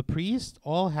garments of the priest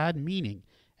all had meaning,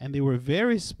 and they were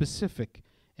very specific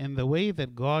in the way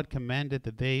that God commanded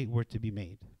that they were to be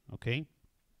made, okay.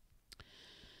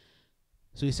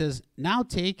 So he says, now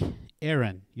take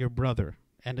Aaron, your brother,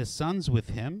 and his sons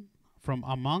with him from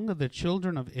among the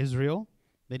children of Israel,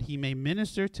 that he may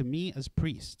minister to me as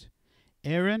priest.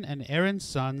 Aaron and Aaron's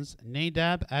sons,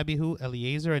 Nadab, Abihu,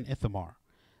 Eleazar, and Ithamar.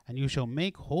 And you shall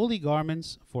make holy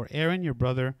garments for Aaron your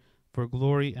brother, for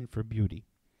glory and for beauty.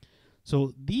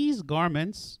 So these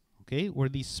garments, okay, were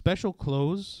these special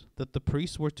clothes that the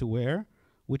priests were to wear,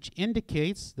 which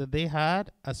indicates that they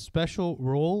had a special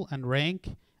role and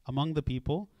rank among the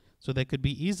people, so they could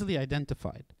be easily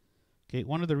identified. Okay,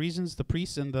 one of the reasons the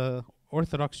priests in the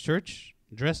Orthodox Church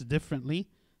dress differently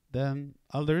than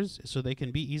others, so they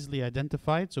can be easily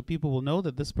identified, so people will know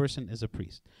that this person is a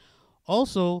priest.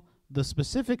 Also, the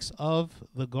specifics of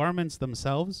the garments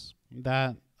themselves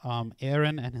that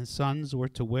Aaron and his sons were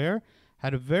to wear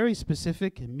had a very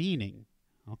specific meaning.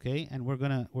 Okay, and we're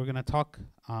gonna talk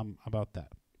about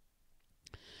that.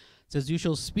 It says, "You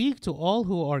shall speak to all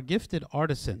who are gifted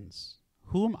artisans,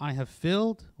 whom I have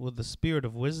filled with the spirit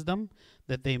of wisdom,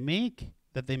 that they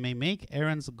may make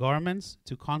Aaron's garments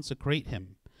to consecrate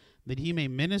him, that he may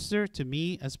minister to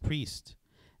me as priest.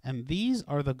 And these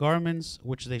are the garments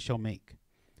which they shall make: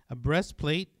 a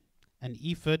breastplate, an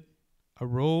ephod, a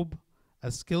robe,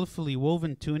 a skillfully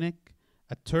woven tunic,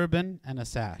 a turban, and a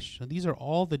sash." So these are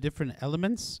all the different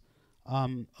elements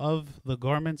of the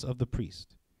garments of the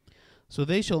priest. "So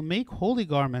they shall make holy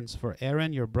garments for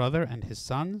Aaron your brother and his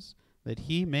sons, that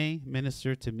he may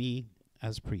minister to me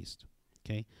as priest."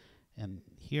 Okay, and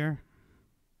here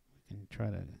we can try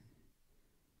to.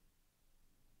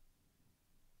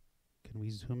 Can we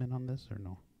zoom in on this or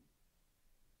no?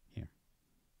 Here.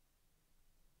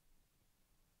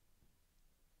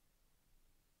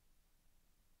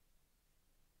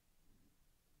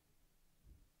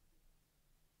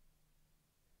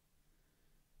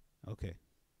 Okay.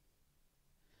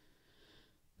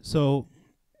 So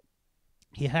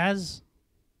he has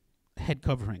head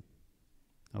covering,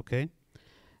 okay?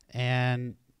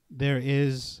 And there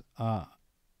is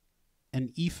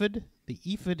an ephod. The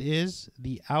ephod is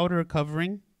the outer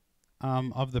covering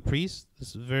of the priest.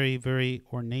 This is very, very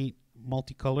ornate,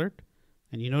 multicolored.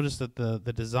 And you notice that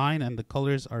the design and the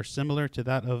colors are similar to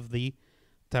that of the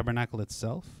tabernacle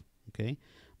itself, okay?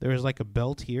 There is like a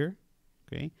belt here,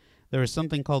 okay? There is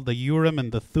something called the Urim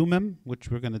and the Thummim, which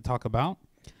we're going to talk about.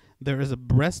 There is a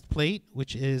breastplate,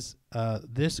 which is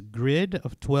this grid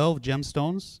of 12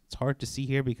 gemstones. It's hard to see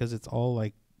here because it's all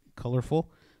like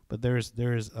colorful, but there's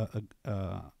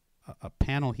a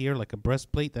panel here, like a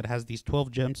breastplate that has these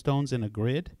 12 gemstones in a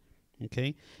grid,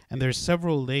 okay? And there's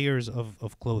several layers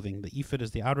of clothing. The ephod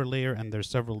is the outer layer, and there's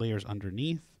several layers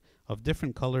underneath of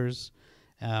different colors.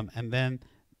 And then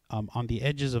on the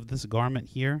edges of this garment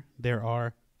here, there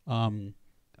are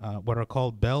what are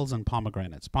called bells and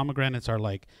pomegranates. Pomegranates are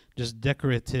like just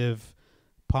decorative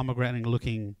pomegranate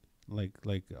looking like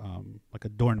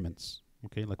adornments,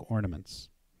 okay, like ornaments.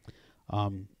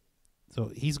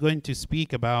 So he's going to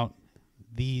speak about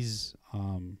these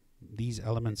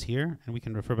elements here, and we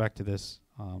can refer back to this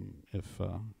if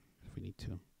we need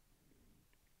to.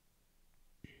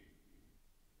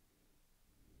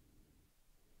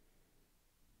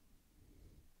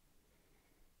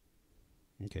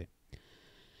 Okay.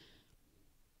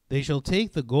 They shall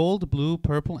take the gold, blue,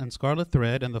 purple, and scarlet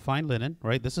thread and the fine linen,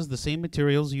 right? This is the same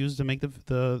materials used to make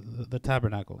the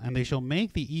tabernacle. And they shall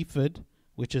make the ephod,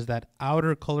 which is that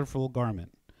outer colorful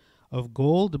garment, of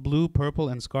gold, blue, purple,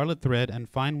 and scarlet thread and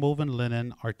fine woven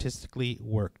linen artistically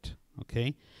worked,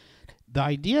 okay? The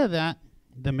idea that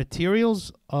the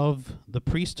materials of the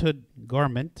priesthood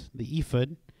garment, the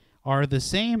ephod, are the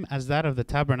same as that of the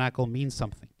tabernacle means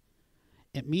something.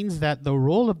 It means that the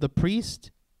role of the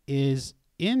priest is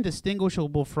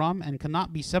indistinguishable from and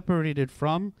cannot be separated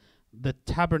from the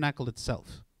tabernacle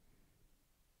itself,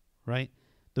 right?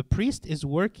 The priest is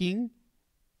working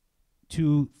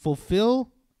to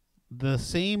fulfill the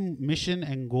same mission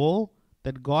and goal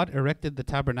that God erected the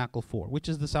tabernacle for, which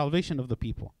is the salvation of the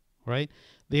people, right?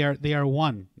 They are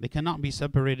one. They cannot be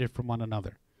separated from one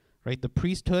another, right? The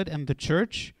priesthood and the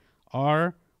church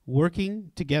are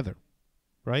working together,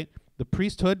 right? The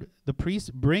priests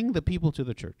bring the people to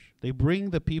the church. They bring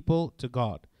the people to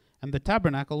God. And the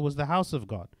tabernacle was the house of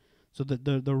God. So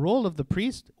the role of the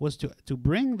priest was to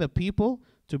bring the people,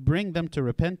 to bring them to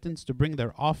repentance, to bring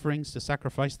their offerings, to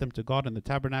sacrifice them to God in the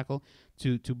tabernacle,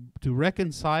 to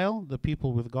reconcile the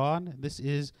people with God. This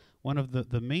is one of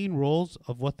the main roles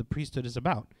of what the priesthood is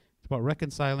about. It's about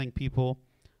reconciling people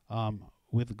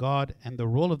with God, and the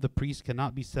role of the priest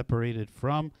cannot be separated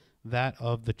from that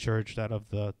of the church, that of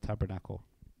the tabernacle.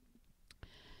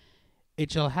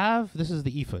 It shall have, this is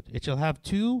the ephod, it shall have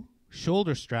 2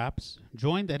 shoulder straps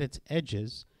joined at its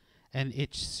edges, and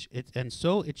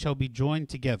so it shall be joined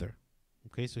together.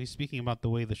 Okay, so he's speaking about the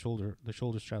way the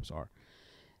shoulder straps are.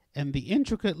 And the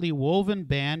intricately woven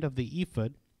band of the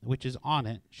ephod, which is on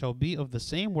it, shall be of the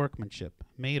same workmanship,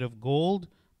 made of gold,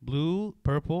 blue,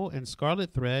 purple, and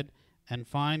scarlet thread, and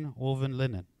fine woven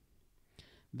linen.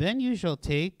 Then you shall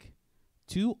take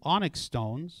 2 onyx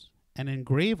stones and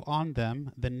engrave on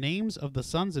them the names of the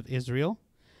sons of Israel,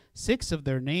 6 of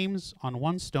their names on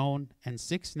one stone and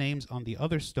 6 names on the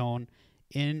other stone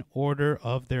in order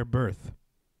of their birth.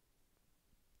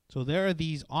 So there are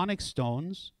these onyx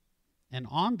stones, and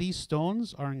on these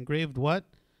stones are engraved what?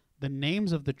 The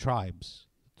names of the tribes,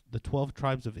 the 12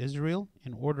 tribes of Israel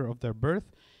in order of their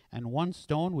birth, and one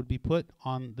stone would be put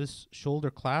on this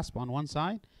shoulder clasp on one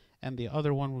side, and the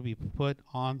other one will be put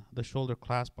on the shoulder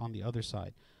clasp on the other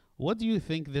side. What do you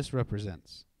think this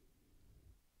represents?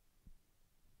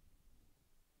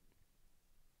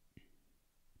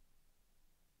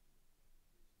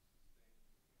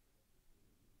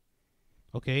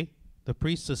 Okay, the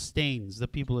priest sustains the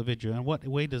people of Israel. In what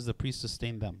way does the priest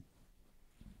sustain them?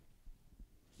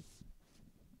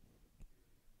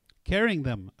 Carrying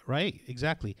them, right?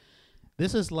 Exactly.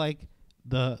 This is like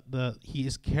he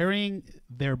is carrying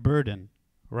their burden,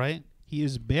 right? He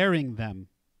is bearing them,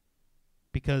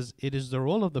 because it is the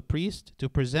role of the priest to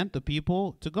present the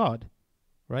people to God,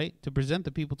 right? To present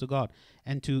the people to God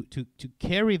and to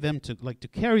carry them to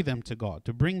God,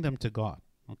 to bring them to God.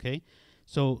 Okay,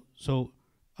 so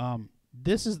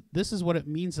this is what it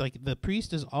means. Like, the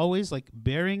priest is always like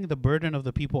bearing the burden of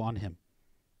the people on him.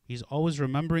 He's always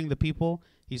remembering the people.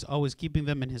 He's always keeping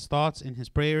them in his thoughts, in his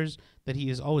prayers, that he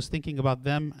is always thinking about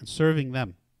them and serving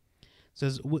them. It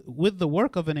says, with the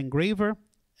work of an engraver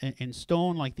in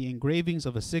stone, like the engravings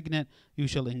of a signet, you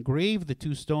shall engrave the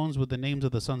 2 stones with the names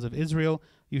of the sons of Israel.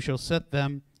 You shall set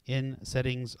them in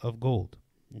settings of gold.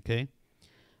 Okay?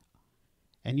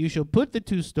 And you shall put the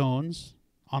 2 stones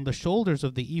on the shoulders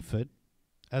of the ephod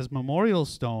as memorial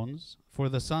stones for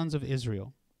the sons of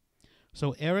Israel.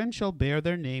 So Aaron shall bear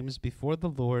their names before the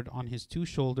Lord on his 2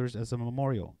 shoulders as a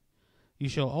memorial. You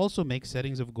shall also make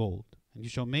settings of gold. And you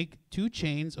shall make 2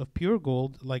 chains of pure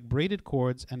gold like braided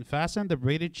cords, and fasten the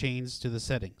braided chains to the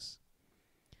settings.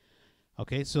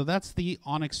 Okay, so that's the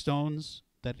onyx stones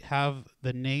that have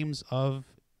the names of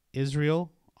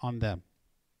Israel on them.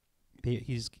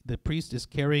 The priest is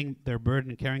carrying their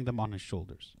burden, carrying them on his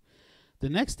shoulders. The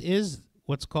next is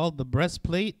what's called the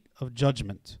breastplate of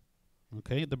judgment.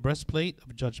 Okay, the breastplate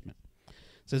of judgment. It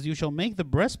says, you shall make the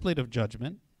breastplate of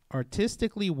judgment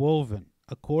artistically woven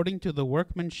according to the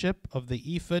workmanship of the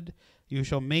ephod. You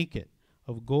shall make it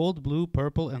of gold, blue,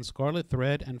 purple, and scarlet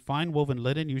thread, and fine woven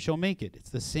linen. You shall make it. It's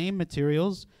the same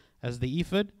materials as the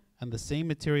ephod and the same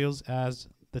materials as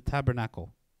the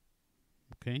tabernacle.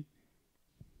 Okay?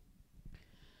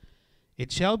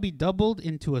 It shall be doubled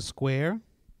into a square.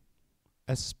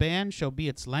 A span shall be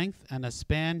its length, and a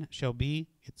span shall be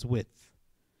its width.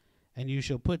 And you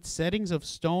shall put settings of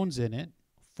stones in it,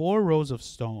 4 rows of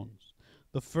stones.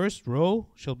 The first row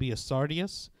shall be a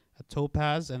sardius, a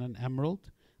topaz, and an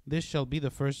emerald. This shall be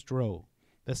the first row.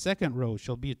 The second row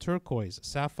shall be a turquoise,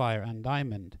 sapphire, and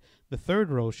diamond. The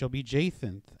third row shall be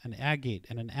jacinth, an agate,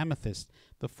 and an amethyst.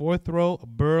 The fourth row,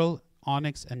 beryl,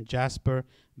 onyx, and jasper.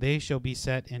 They shall be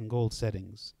set in gold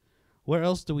settings. Where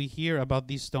else do we hear about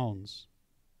these stones?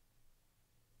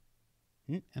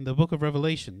 In the book of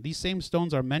Revelation. These same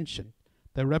stones are mentioned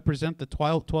that represent the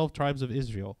 12 tribes of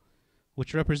Israel,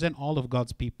 which represent all of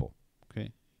God's people.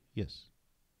 Okay? Yes.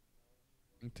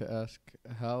 To ask,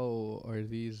 how are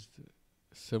these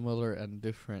similar and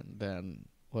different than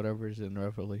whatever's in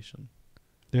Revelation?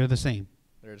 They're the same.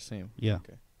 They're the same. Yeah.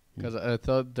 Okay. Because I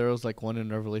thought there was like one in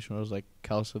Revelation where it was like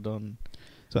Chalcedon.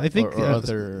 So I think or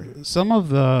other. Some of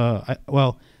the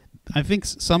I think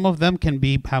some of them can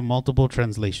have multiple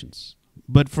translations,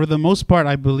 but for the most part,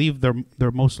 I believe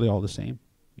they're mostly all the same.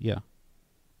 Yeah.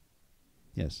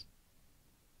 Yes.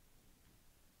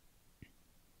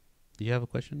 Do you have a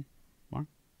question, Mark?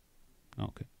 Oh,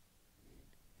 okay.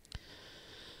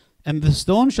 And the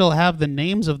stone shall have the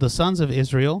names of the sons of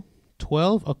Israel,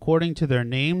 12 according to their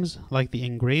names, like the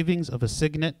engravings of a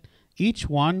signet, each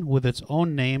one with its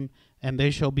own name, and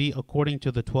they shall be according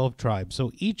to the 12 tribes.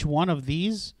 So each one of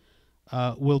these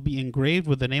will be engraved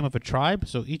with the name of a tribe.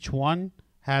 So each one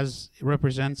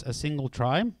represents a single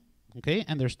tribe. Okay,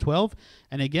 and there's 12.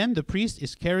 And again, the priest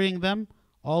is carrying them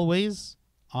always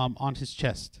on his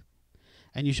chest.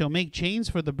 And you shall make chains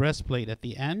for the breastplate at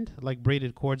the end, like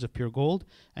braided cords of pure gold.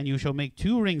 And you shall make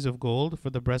 2 rings of gold for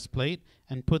the breastplate,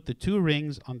 and put the 2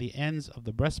 rings on the ends of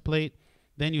the breastplate.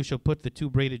 Then you shall put the 2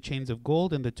 braided chains of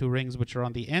gold in the 2 rings which are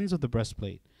on the ends of the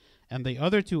breastplate. And the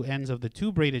other 2 ends of the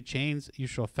 2 braided chains you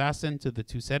shall fasten to the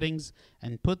 2 settings,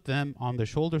 and put them on the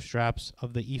shoulder straps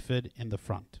of the ephod in the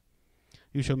front.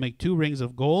 You shall make 2 rings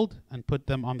of gold and put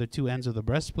them on the 2 ends of the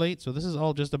breastplate. So this is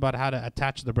all just about how to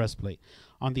attach the breastplate.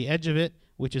 On the edge of it,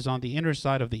 which is on the inner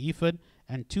side of the ephod,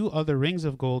 and 2 other rings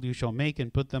of gold you shall make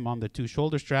and put them on the 2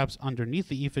 shoulder straps underneath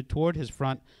the ephod toward his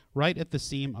front, right at the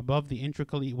seam above the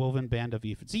intricately woven band of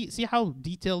ephod. See how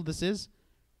detailed this is?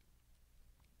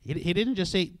 He didn't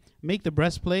just say, make the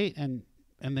breastplate and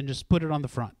then just put it on the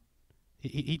front.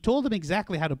 He told them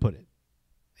exactly how to put it.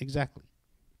 Exactly.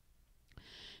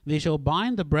 They shall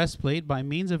bind the breastplate by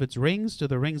means of its rings to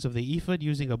the rings of the ephod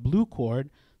using a blue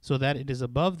cord, so that it is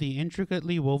above the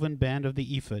intricately woven band of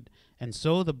the ephod, and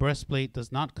so the breastplate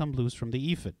does not come loose from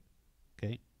the ephod.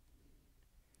 Okay.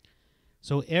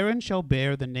 So Aaron shall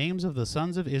bear the names of the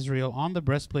sons of Israel on the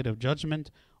breastplate of judgment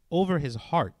over his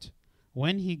heart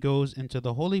when he goes into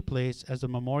the holy place as a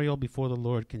memorial before the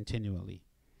Lord continually.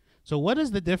 So what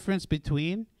is the difference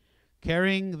between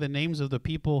carrying the names of the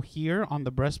people here on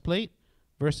the breastplate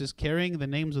versus carrying the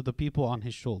names of the people on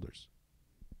his shoulders?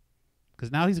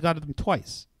 Because now he's got them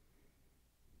twice.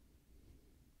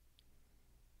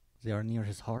 They are near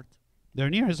his heart.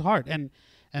 They're near his heart. And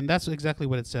that's exactly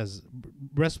what it says.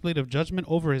 Breastplate of judgment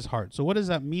over his heart. So what does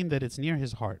that mean that it's near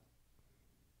his heart?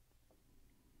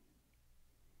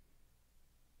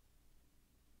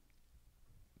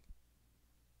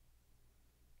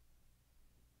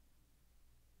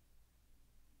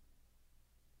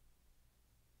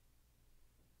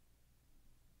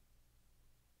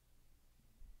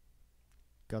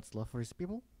 God's love for his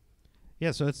people.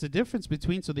 Yeah, so it's the difference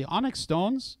between, so the onyx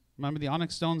stones, remember the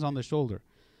onyx stones on the shoulder,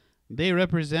 they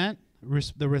represent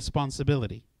the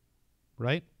responsibility,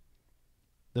 right?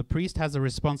 The priest has a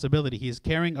responsibility. He is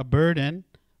carrying a burden,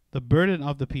 the burden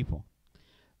of the people.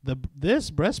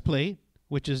 This breastplate,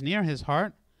 which is near his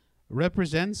heart,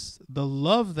 represents the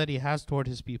love that he has toward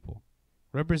his people,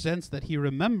 represents that he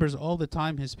remembers all the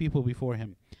time his people before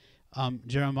him.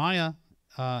 Jeremiah,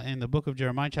 in the book of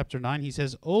Jeremiah chapter 9, he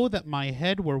says, "Oh, that my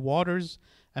head were waters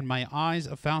and my eyes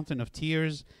a fountain of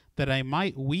tears, that I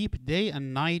might weep day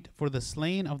and night for the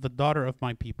slain of the daughter of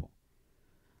my people."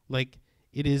 Like,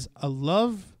 it is a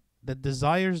love that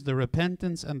desires the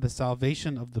repentance and the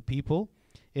salvation of the people.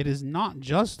 It is not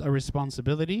just a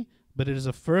responsibility, but it is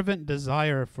a fervent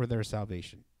desire for their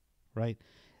salvation, right?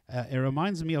 It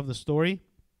reminds me of the story,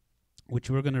 which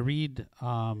we're going to read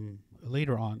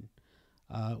later on,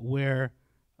 where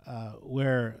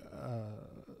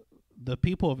the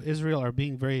people of Israel are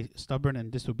being very stubborn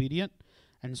and disobedient.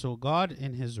 And so God,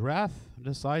 in his wrath,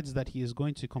 decides that he is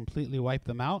going to completely wipe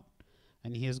them out.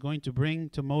 And he is going to bring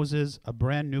to Moses a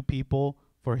brand new people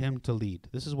for him to lead.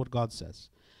 This is what God says.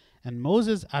 And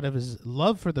Moses, out of his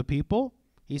love for the people,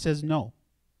 he says, no.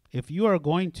 If you are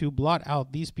going to blot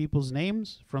out these people's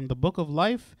names from the book of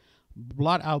life,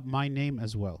 blot out my name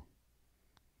as well.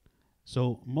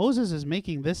 So Moses is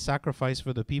making this sacrifice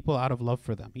for the people out of love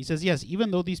for them. He says, yes,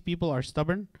 even though these people are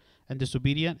stubborn and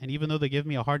disobedient, and even though they give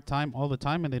me a hard time all the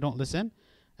time and they don't listen,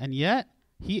 and yet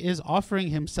he is offering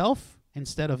himself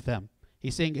instead of them.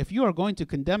 He's saying, if you are going to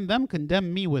condemn them,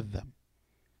 condemn me with them.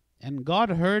 And God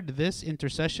heard this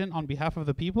intercession on behalf of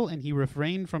the people, and he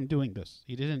refrained from doing this.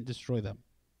 He didn't destroy them.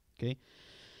 Okay?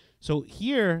 So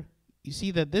here, you see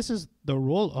that this is the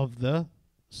role of the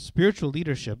spiritual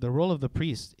leadership, the role of the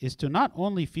priest, is to not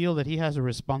only feel that he has a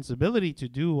responsibility to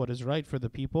do what is right for the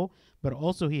people, but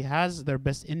also he has their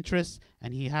best interests,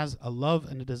 and he has a love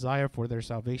and a desire for their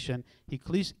salvation. He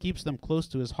keeps them close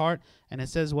to his heart, and it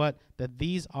says what? That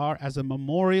these are as a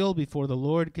memorial before the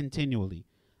Lord continually.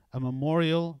 A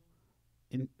memorial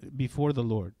before the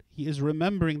Lord. He is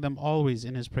remembering them always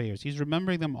in his prayers. He's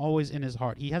remembering them always in his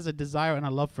heart. He has a desire and a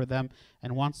love for them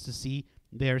and wants to see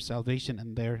their salvation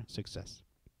and their success.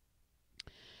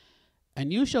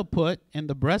 And you shall put in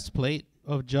the breastplate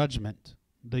of judgment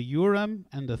the Urim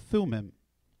and the Thummim,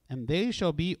 and they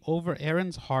shall be over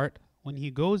Aaron's heart when he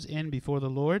goes in before the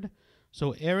Lord.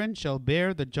 So Aaron shall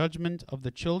bear the judgment of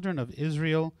the children of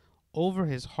Israel over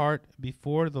his heart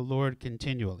before the Lord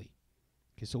continually.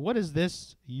 Okay, so what is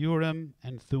this Urim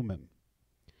and Thummim?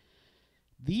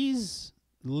 These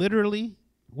literally,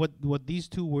 what these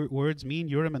two words mean,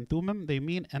 Urim and Thummim, they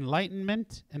mean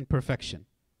enlightenment and perfection.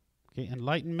 Okay,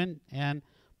 enlightenment and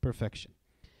perfection.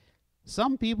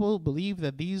 Some people believe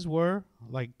that these were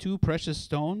like two precious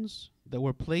stones that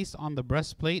were placed on the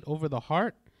breastplate over the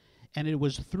heart, and it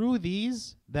was through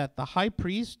these that the high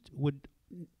priest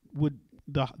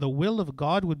the will of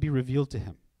God would be revealed to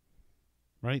him.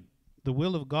 Right? The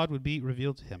will of God would be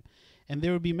revealed to him. And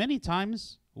there would be many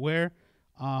times where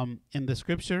in the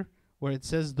scripture where it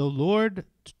says the Lord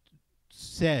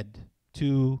said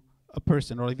to a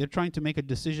person, or like they're trying to make a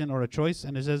decision or a choice,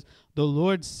 and it says the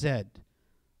Lord said,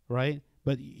 right?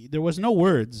 But there was no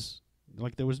words,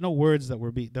 like there was no words that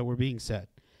were being said.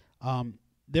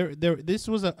 This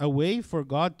was a way for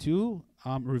God to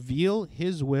reveal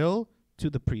His will to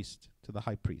the priest, to the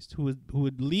high priest, who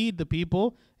would lead the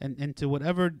people and into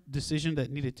whatever decision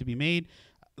that needed to be made,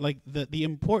 like the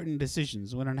important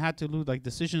decisions, when it had to do like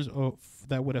decisions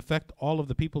that would affect all of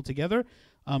the people together.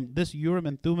 This Urim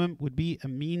and Thummim would be a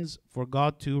means for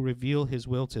God to reveal His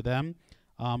will to them.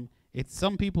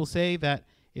 Some people say that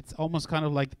it's almost kind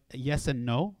of like yes and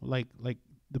no, like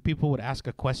the people would ask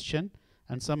a question,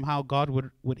 and somehow God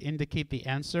would indicate the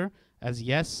answer as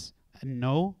yes and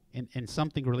no in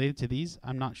something related to these.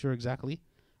 I'm not sure exactly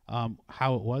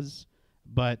how it was,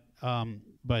 but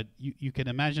you can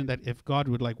imagine that if God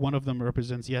would, like, one of them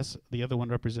represents yes, the other one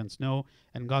represents no,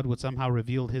 and God would somehow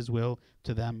reveal His will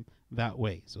to them that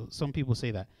way. So some people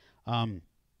say that.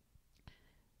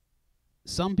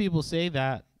 Some people say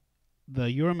that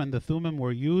the Urim and the Thummim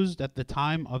were used at the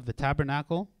time of the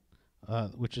tabernacle,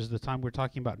 which is the time we're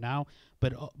talking about now.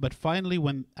 But finally,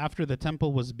 when after the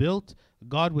temple was built,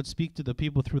 God would speak to the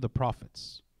people through the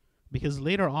prophets. Because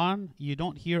later on, you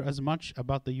don't hear as much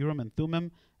about the Urim and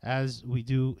Thummim as we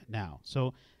do now.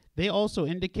 So they also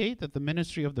indicate that the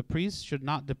ministry of the priests should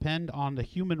not depend on the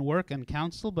human work and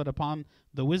counsel, but upon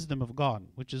the wisdom of God,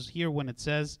 which is here when it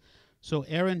says, so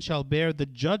Aaron shall bear the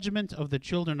judgment of the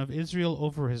children of Israel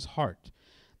over his heart.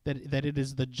 That it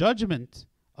is the judgment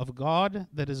of God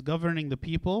that is governing the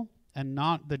people, and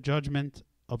not the judgment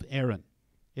of Aaron.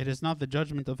 It is not the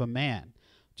judgment of a man.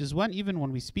 Which is even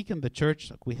when we speak in the church,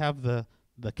 like we have the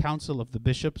council of the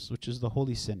bishops, which is the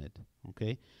Holy Synod.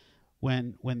 Okay,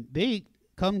 when they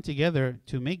come together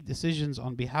to make decisions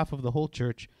on behalf of the whole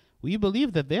church, we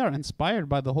believe that they are inspired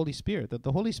by the Holy Spirit, that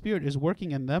the Holy Spirit is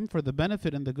working in them for the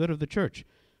benefit and the good of the church.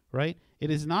 Right? It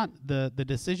is not the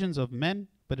decisions of men,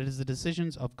 but it is the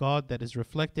decisions of God that is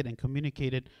reflected and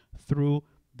communicated through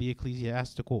the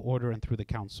ecclesiastical order and through the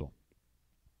council.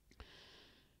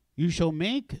 You shall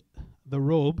make the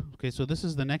robe, okay, so this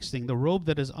is the next thing, the robe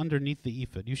that is underneath the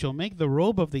ephod. You shall make the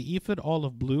robe of the ephod all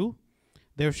of blue.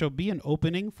 There shall be an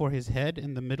opening for his head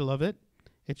in the middle of it.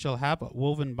 It shall have a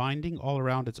woven binding all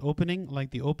around its opening,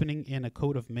 like the opening in a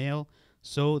coat of mail,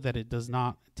 so that it does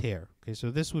not tear. Okay, so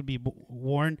this would be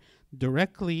worn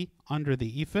directly under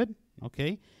the ephod,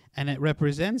 okay, and it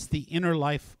represents the inner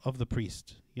life of the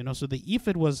priest. You know, so the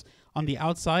ephod was on the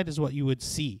outside is what you would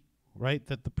see, right,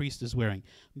 that the priest is wearing.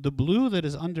 The blue that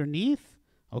is underneath,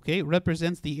 okay,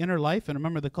 represents the inner life. And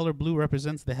remember, the color blue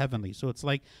represents the heavenly. So it's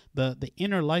like the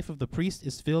inner life of the priest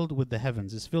is filled with the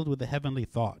heavens, is filled with the heavenly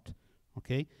thought,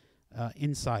 okay,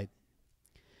 inside.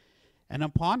 And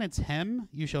upon its hem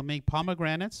you shall make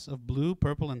pomegranates of blue,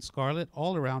 purple, and scarlet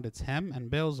all around its hem,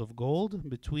 and bells of gold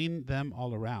between them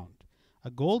all around. A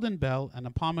golden bell and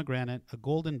a pomegranate, a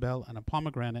golden bell and a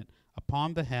pomegranate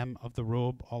upon the hem of the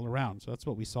robe all around. So that's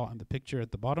what we saw in the picture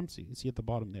at the bottom. So you can see at the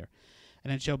bottom there.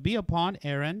 And it shall be upon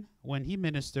Aaron when he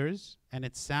ministers, and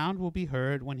its sound will be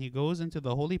heard when he goes into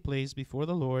the holy place before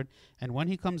the Lord, and when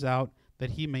he comes out,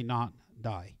 that he may not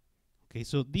die. Okay,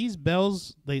 so these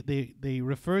bells, they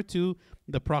refer to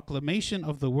the proclamation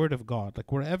of the word of God.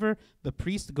 Like wherever the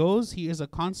priest goes, he is a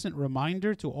constant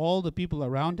reminder to all the people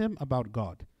around him about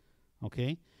God.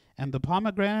 Okay, and the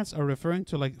pomegranates are referring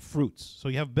to like fruits. So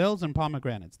you have bells and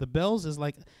pomegranates. The bells is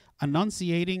like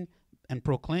enunciating and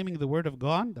proclaiming the word of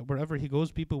God, that wherever he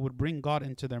goes, people would bring God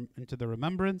into their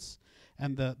remembrance.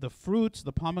 And the fruits,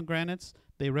 the pomegranates,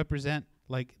 they represent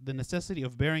like the necessity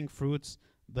of bearing fruits,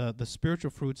 the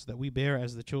spiritual fruits that we bear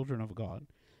as the children of God.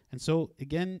 And so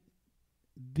again,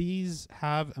 these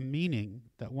have a meaning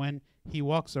that when he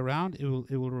walks around,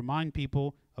 it will remind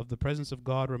people of the presence of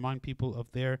God, remind people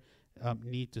of their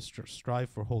need to strive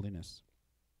for holiness.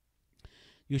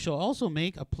 You shall also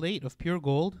make a plate of pure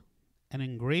gold and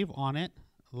engrave on it,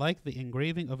 like the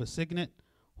engraving of a signet,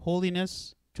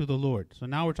 holiness to the Lord. So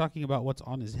now we're talking about what's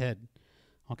on his head.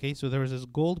 Okay, so there is this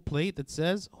gold plate that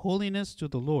says holiness to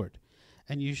the Lord.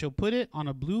 And you shall put it on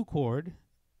a blue cord,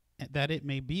 that it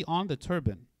may be on the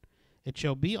turban. It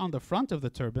shall be on the front of the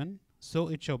turban, so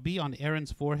it shall be on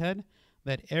Aaron's forehead,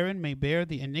 that Aaron may bear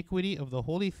the iniquity of the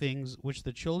holy things which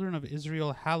the children of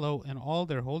Israel hallow in all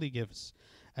their holy gifts.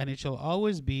 And it shall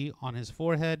always be on his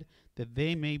forehead, that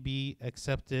they may be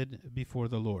accepted before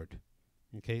the Lord.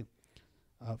 Okay.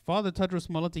 Father Tadros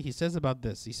Malati, he says about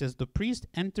this, he says, the priest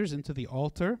enters into the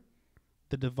altar,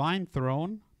 the divine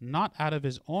throne, not out of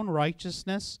his own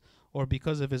righteousness or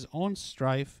because of his own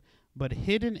strife, but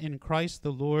hidden in Christ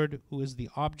the Lord, who is the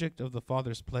object of the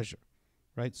Father's pleasure.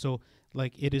 Right? So,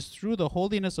 like, it is through the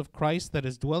holiness of Christ that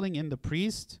is dwelling in the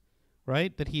priest,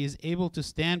 right, that he is able to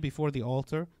stand before the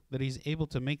altar, that he's able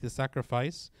to make the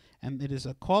sacrifice, and it is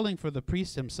a calling for the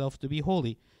priest himself to be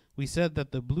holy. We said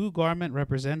that the blue garment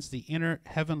represents the inner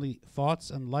heavenly thoughts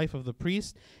and life of the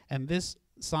priest, and this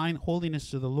sign, holiness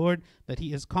to the Lord, that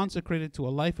he is consecrated to a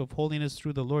life of holiness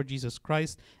through the Lord Jesus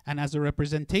Christ, and as a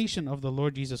representation of the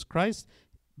Lord Jesus Christ,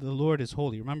 the Lord is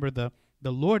holy. Remember, the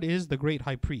Lord is the great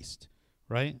high priest,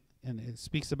 right? And it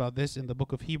speaks about this in the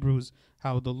book of Hebrews,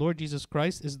 how the Lord Jesus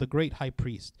Christ is the great high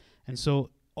priest. And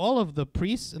so all of the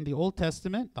priests in the Old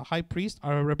Testament, the high priest,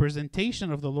 are a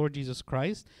representation of the Lord Jesus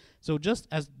Christ. So just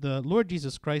as the Lord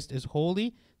Jesus Christ is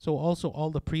holy, so also all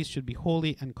the priests should be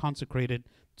holy and consecrated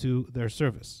to their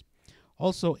service.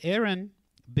 Also, Aaron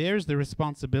bears the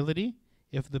responsibility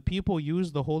if the people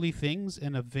use the holy things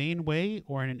in a vain way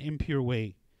or in an impure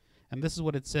way. And this is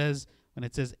what it says when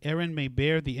it says, Aaron may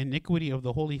bear the iniquity of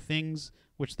the holy things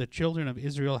which the children of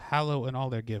Israel hallow in all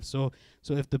their gifts. So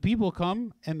if the people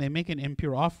come and they make an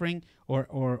impure offering,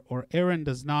 or Aaron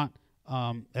does not,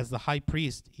 as the high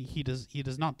priest, he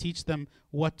does not teach them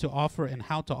what to offer and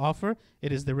how to offer,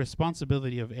 it is the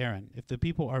responsibility of Aaron. If the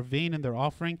people are vain in their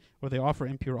offering, or they offer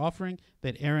impure offering,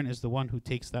 that Aaron is the one who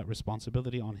takes that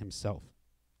responsibility on himself.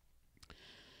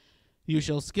 You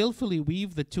shall skillfully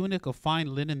weave the tunic of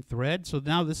fine linen thread. So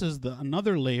now this is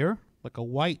another layer, like a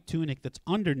white tunic that's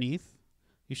underneath.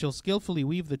 You shall skillfully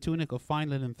weave the tunic of fine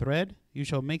linen thread. You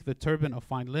shall make the turban of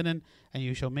fine linen, and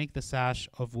you shall make the sash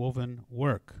of woven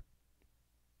work.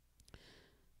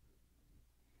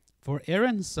 For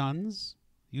Aaron's sons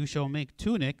you shall make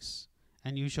tunics,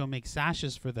 and you shall make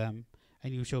sashes for them,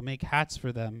 and you shall make hats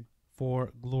for them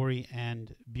for glory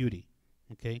and beauty.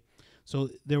 Okay? So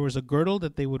there was a girdle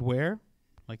that they would wear,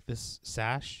 like this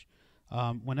sash.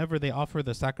 Whenever they offer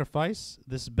the sacrifice,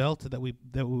 this belt that we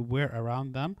wear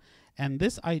around them. And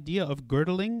this idea of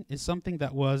girdling is something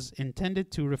that was intended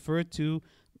to refer to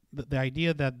the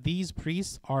idea that these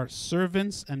priests are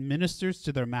servants and ministers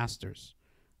to their masters,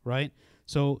 right?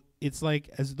 So it's like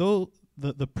as though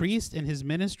the priest in his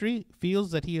ministry feels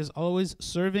that he is always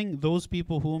serving those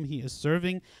people whom he is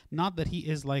serving, not that he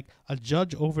is like a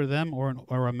judge over them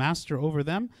or a master over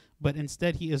them, but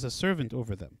instead he is a servant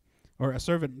over them, or a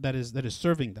servant that is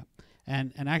serving them.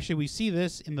 And actually we see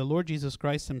this in the Lord Jesus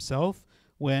Christ himself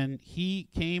when he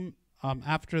came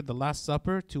after the Last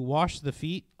Supper to wash the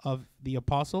feet of the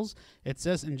apostles. It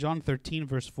says in John 13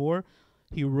 verse 4,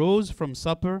 he rose from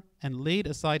supper and laid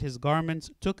aside his garments,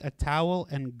 took a towel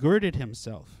and girded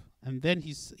himself. And then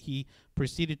he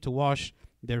proceeded to wash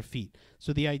their feet.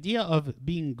 So the idea of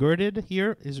being girded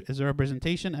here is a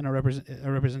representation, and a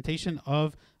representation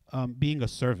of being a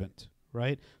servant,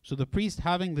 right? So the priest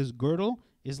having this girdle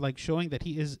is like showing that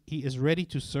he is ready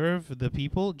to serve the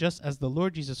people, just as the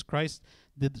Lord Jesus Christ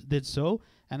did so.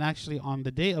 And actually, on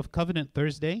the day of Covenant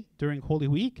Thursday during Holy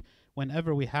Week,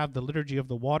 whenever we have the Liturgy of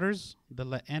the Waters,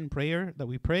 the end prayer that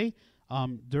we pray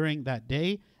during that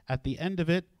day, at the end of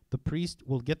it, the priest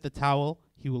will get the towel,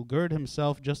 he will gird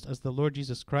himself just as the Lord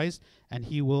Jesus Christ, and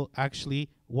he will actually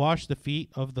wash the feet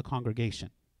of the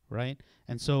congregation, right?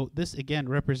 And so this again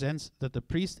represents that the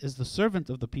priest is the servant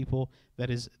of the people that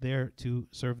is there to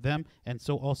serve them. And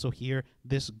so also here,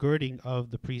 this girding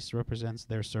of the priest represents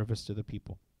their service to the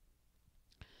people.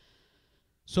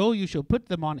 So you shall put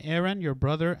them on Aaron your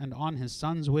brother and on his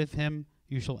sons with him.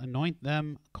 You shall anoint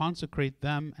them, consecrate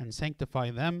them, and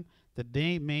sanctify them, that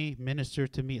they may minister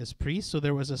to me as priests. So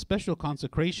there was a special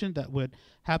consecration that would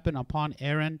happen upon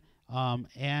Aaron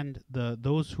and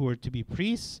those who were to be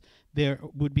priests. There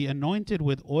would be anointed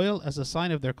with oil as a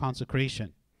sign of their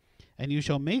consecration. And you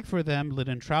shall make for them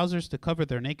linen trousers to cover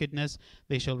their nakedness.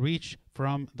 They shall reach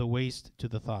from the waist to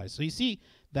the thighs. So you see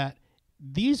that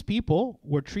these people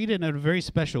were treated in a very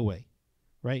special way,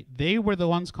 right? They were the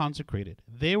ones consecrated.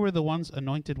 They were the ones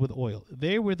anointed with oil.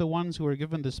 They were the ones who were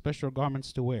given the special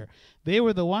garments to wear. They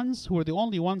were the ones who were the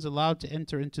only ones allowed to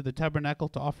enter into the tabernacle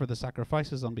to offer the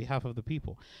sacrifices on behalf of the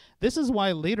people. This is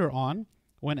why later on,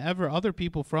 whenever other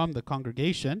people from the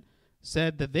congregation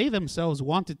said that they themselves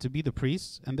wanted to be the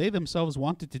priests and they themselves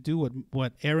wanted to do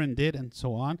what Aaron did and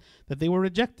so on, that they were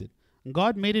rejected. And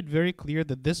God made it very clear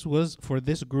that this was for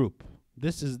this group.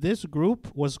 This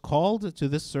group was called to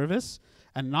this service,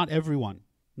 and not everyone.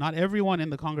 Not everyone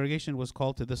in the congregation was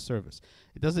called to this service.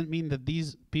 It doesn't mean that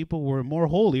these people were more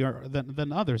holy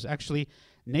than others. Actually,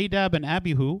 Nadab and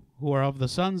Abihu, who are of the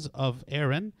sons of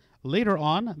Aaron, later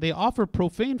on, they offer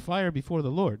profane fire before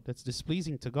the Lord that's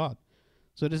displeasing to God.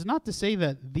 So it is not to say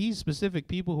that these specific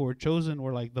people who were chosen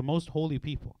were like the most holy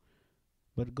people.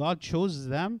 But God chose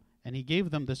them, and he gave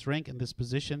them this rank and this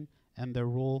position and their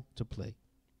role to play.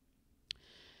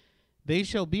 They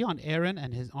shall be on Aaron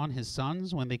and on his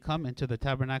sons when they come into the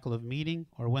tabernacle of meeting,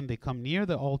 or when they come near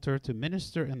the altar to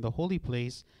minister in the holy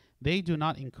place. They do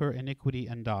not incur iniquity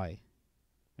and die.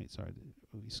 Wait, sorry,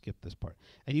 we skipped this part.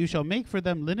 And you shall make for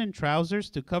them linen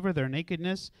trousers to cover their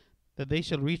nakedness, that they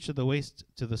shall reach to the waist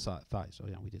to the thighs. Oh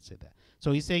yeah, we did say that.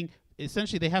 So he's saying,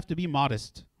 essentially, they have to be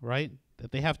modest, right?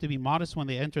 That they have to be modest when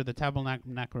they enter the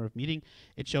tabernacle of meeting.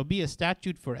 It shall be a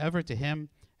statute forever to him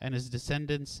and his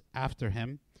descendants after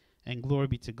him. And glory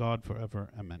be to God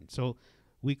forever. Amen. So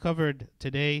we covered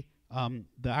today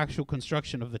the actual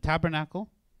construction of the tabernacle.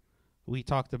 We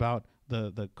talked about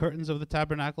the curtains of the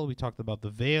tabernacle. We talked about the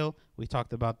veil. We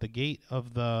talked about the gate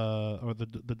of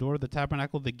the door of the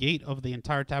tabernacle, the gate of the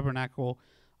entire tabernacle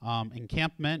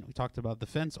encampment. We talked about the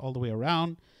fence all the way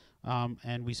around.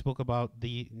 And we spoke about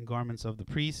the garments of the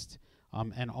priest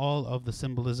and all of the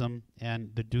symbolism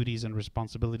and the duties and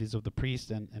responsibilities of the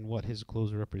priest and what his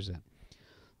clothes represent.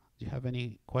 Do you have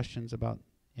any questions about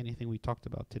anything we talked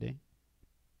about today?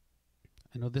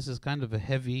 I know this is kind of a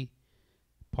heavy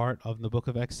part of the book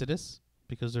of Exodus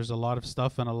because there's a lot of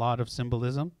stuff and a lot of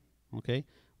symbolism, okay?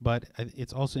 But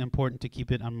it's also important to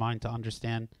keep it in mind to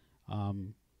understand,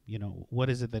 what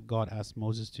is it that God asked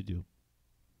Moses to do?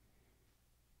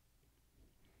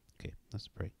 Okay, let's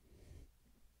pray.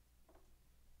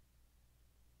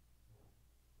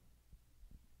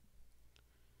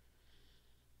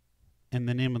 In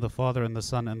the name of the Father, and the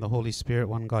Son, and the Holy Spirit,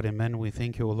 one God, amen. We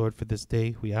thank you, O Lord, for this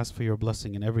day. We ask for your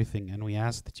blessing in everything, and we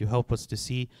ask that you help us to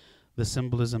see the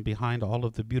symbolism behind all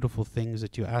of the beautiful things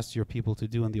that you asked your people to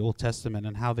do in the Old Testament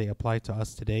and how they apply to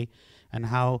us today, and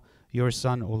how your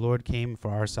Son, O Lord, came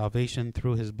for our salvation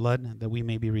through his blood, that we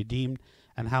may be redeemed,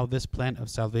 and how this plan of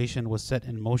salvation was set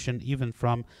in motion even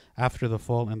from after the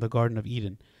fall in the Garden of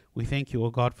Eden. We thank you, O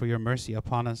God, for your mercy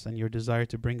upon us and your desire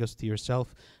to bring us to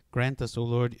yourself. Grant us, O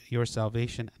Lord, your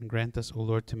salvation, and grant us, O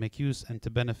Lord, to make use and to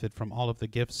benefit from all of the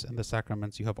gifts and the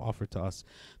sacraments you have offered to us.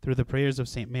 Through the prayers of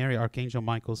St. Mary, Archangel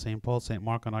Michael, St. Paul, St.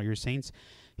 Mark, and all your saints,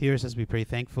 hear us as we pray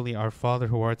thankfully. Our Father,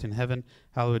 who art in heaven,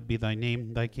 hallowed be thy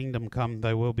name. Thy kingdom come,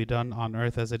 thy will be done on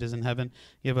earth as it is in heaven.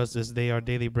 Give us this day our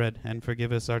daily bread, and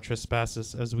forgive us our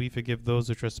trespasses, as we forgive those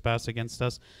who trespass against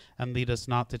us. And lead us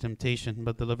not to temptation,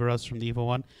 but deliver us from the evil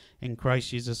one. In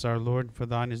Christ Jesus our Lord, for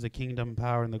thine is the kingdom,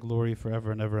 power, and the glory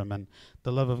forever and ever. Amen.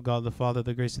 The love of God the Father,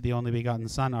 the grace of the only begotten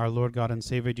Son, our Lord God and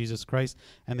Savior Jesus Christ,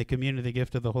 and the community, the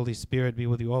gift of the Holy Spirit be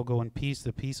with you all. Go in peace.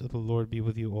 The peace of the Lord be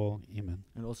with you all. Amen.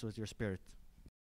 And also with your spirit.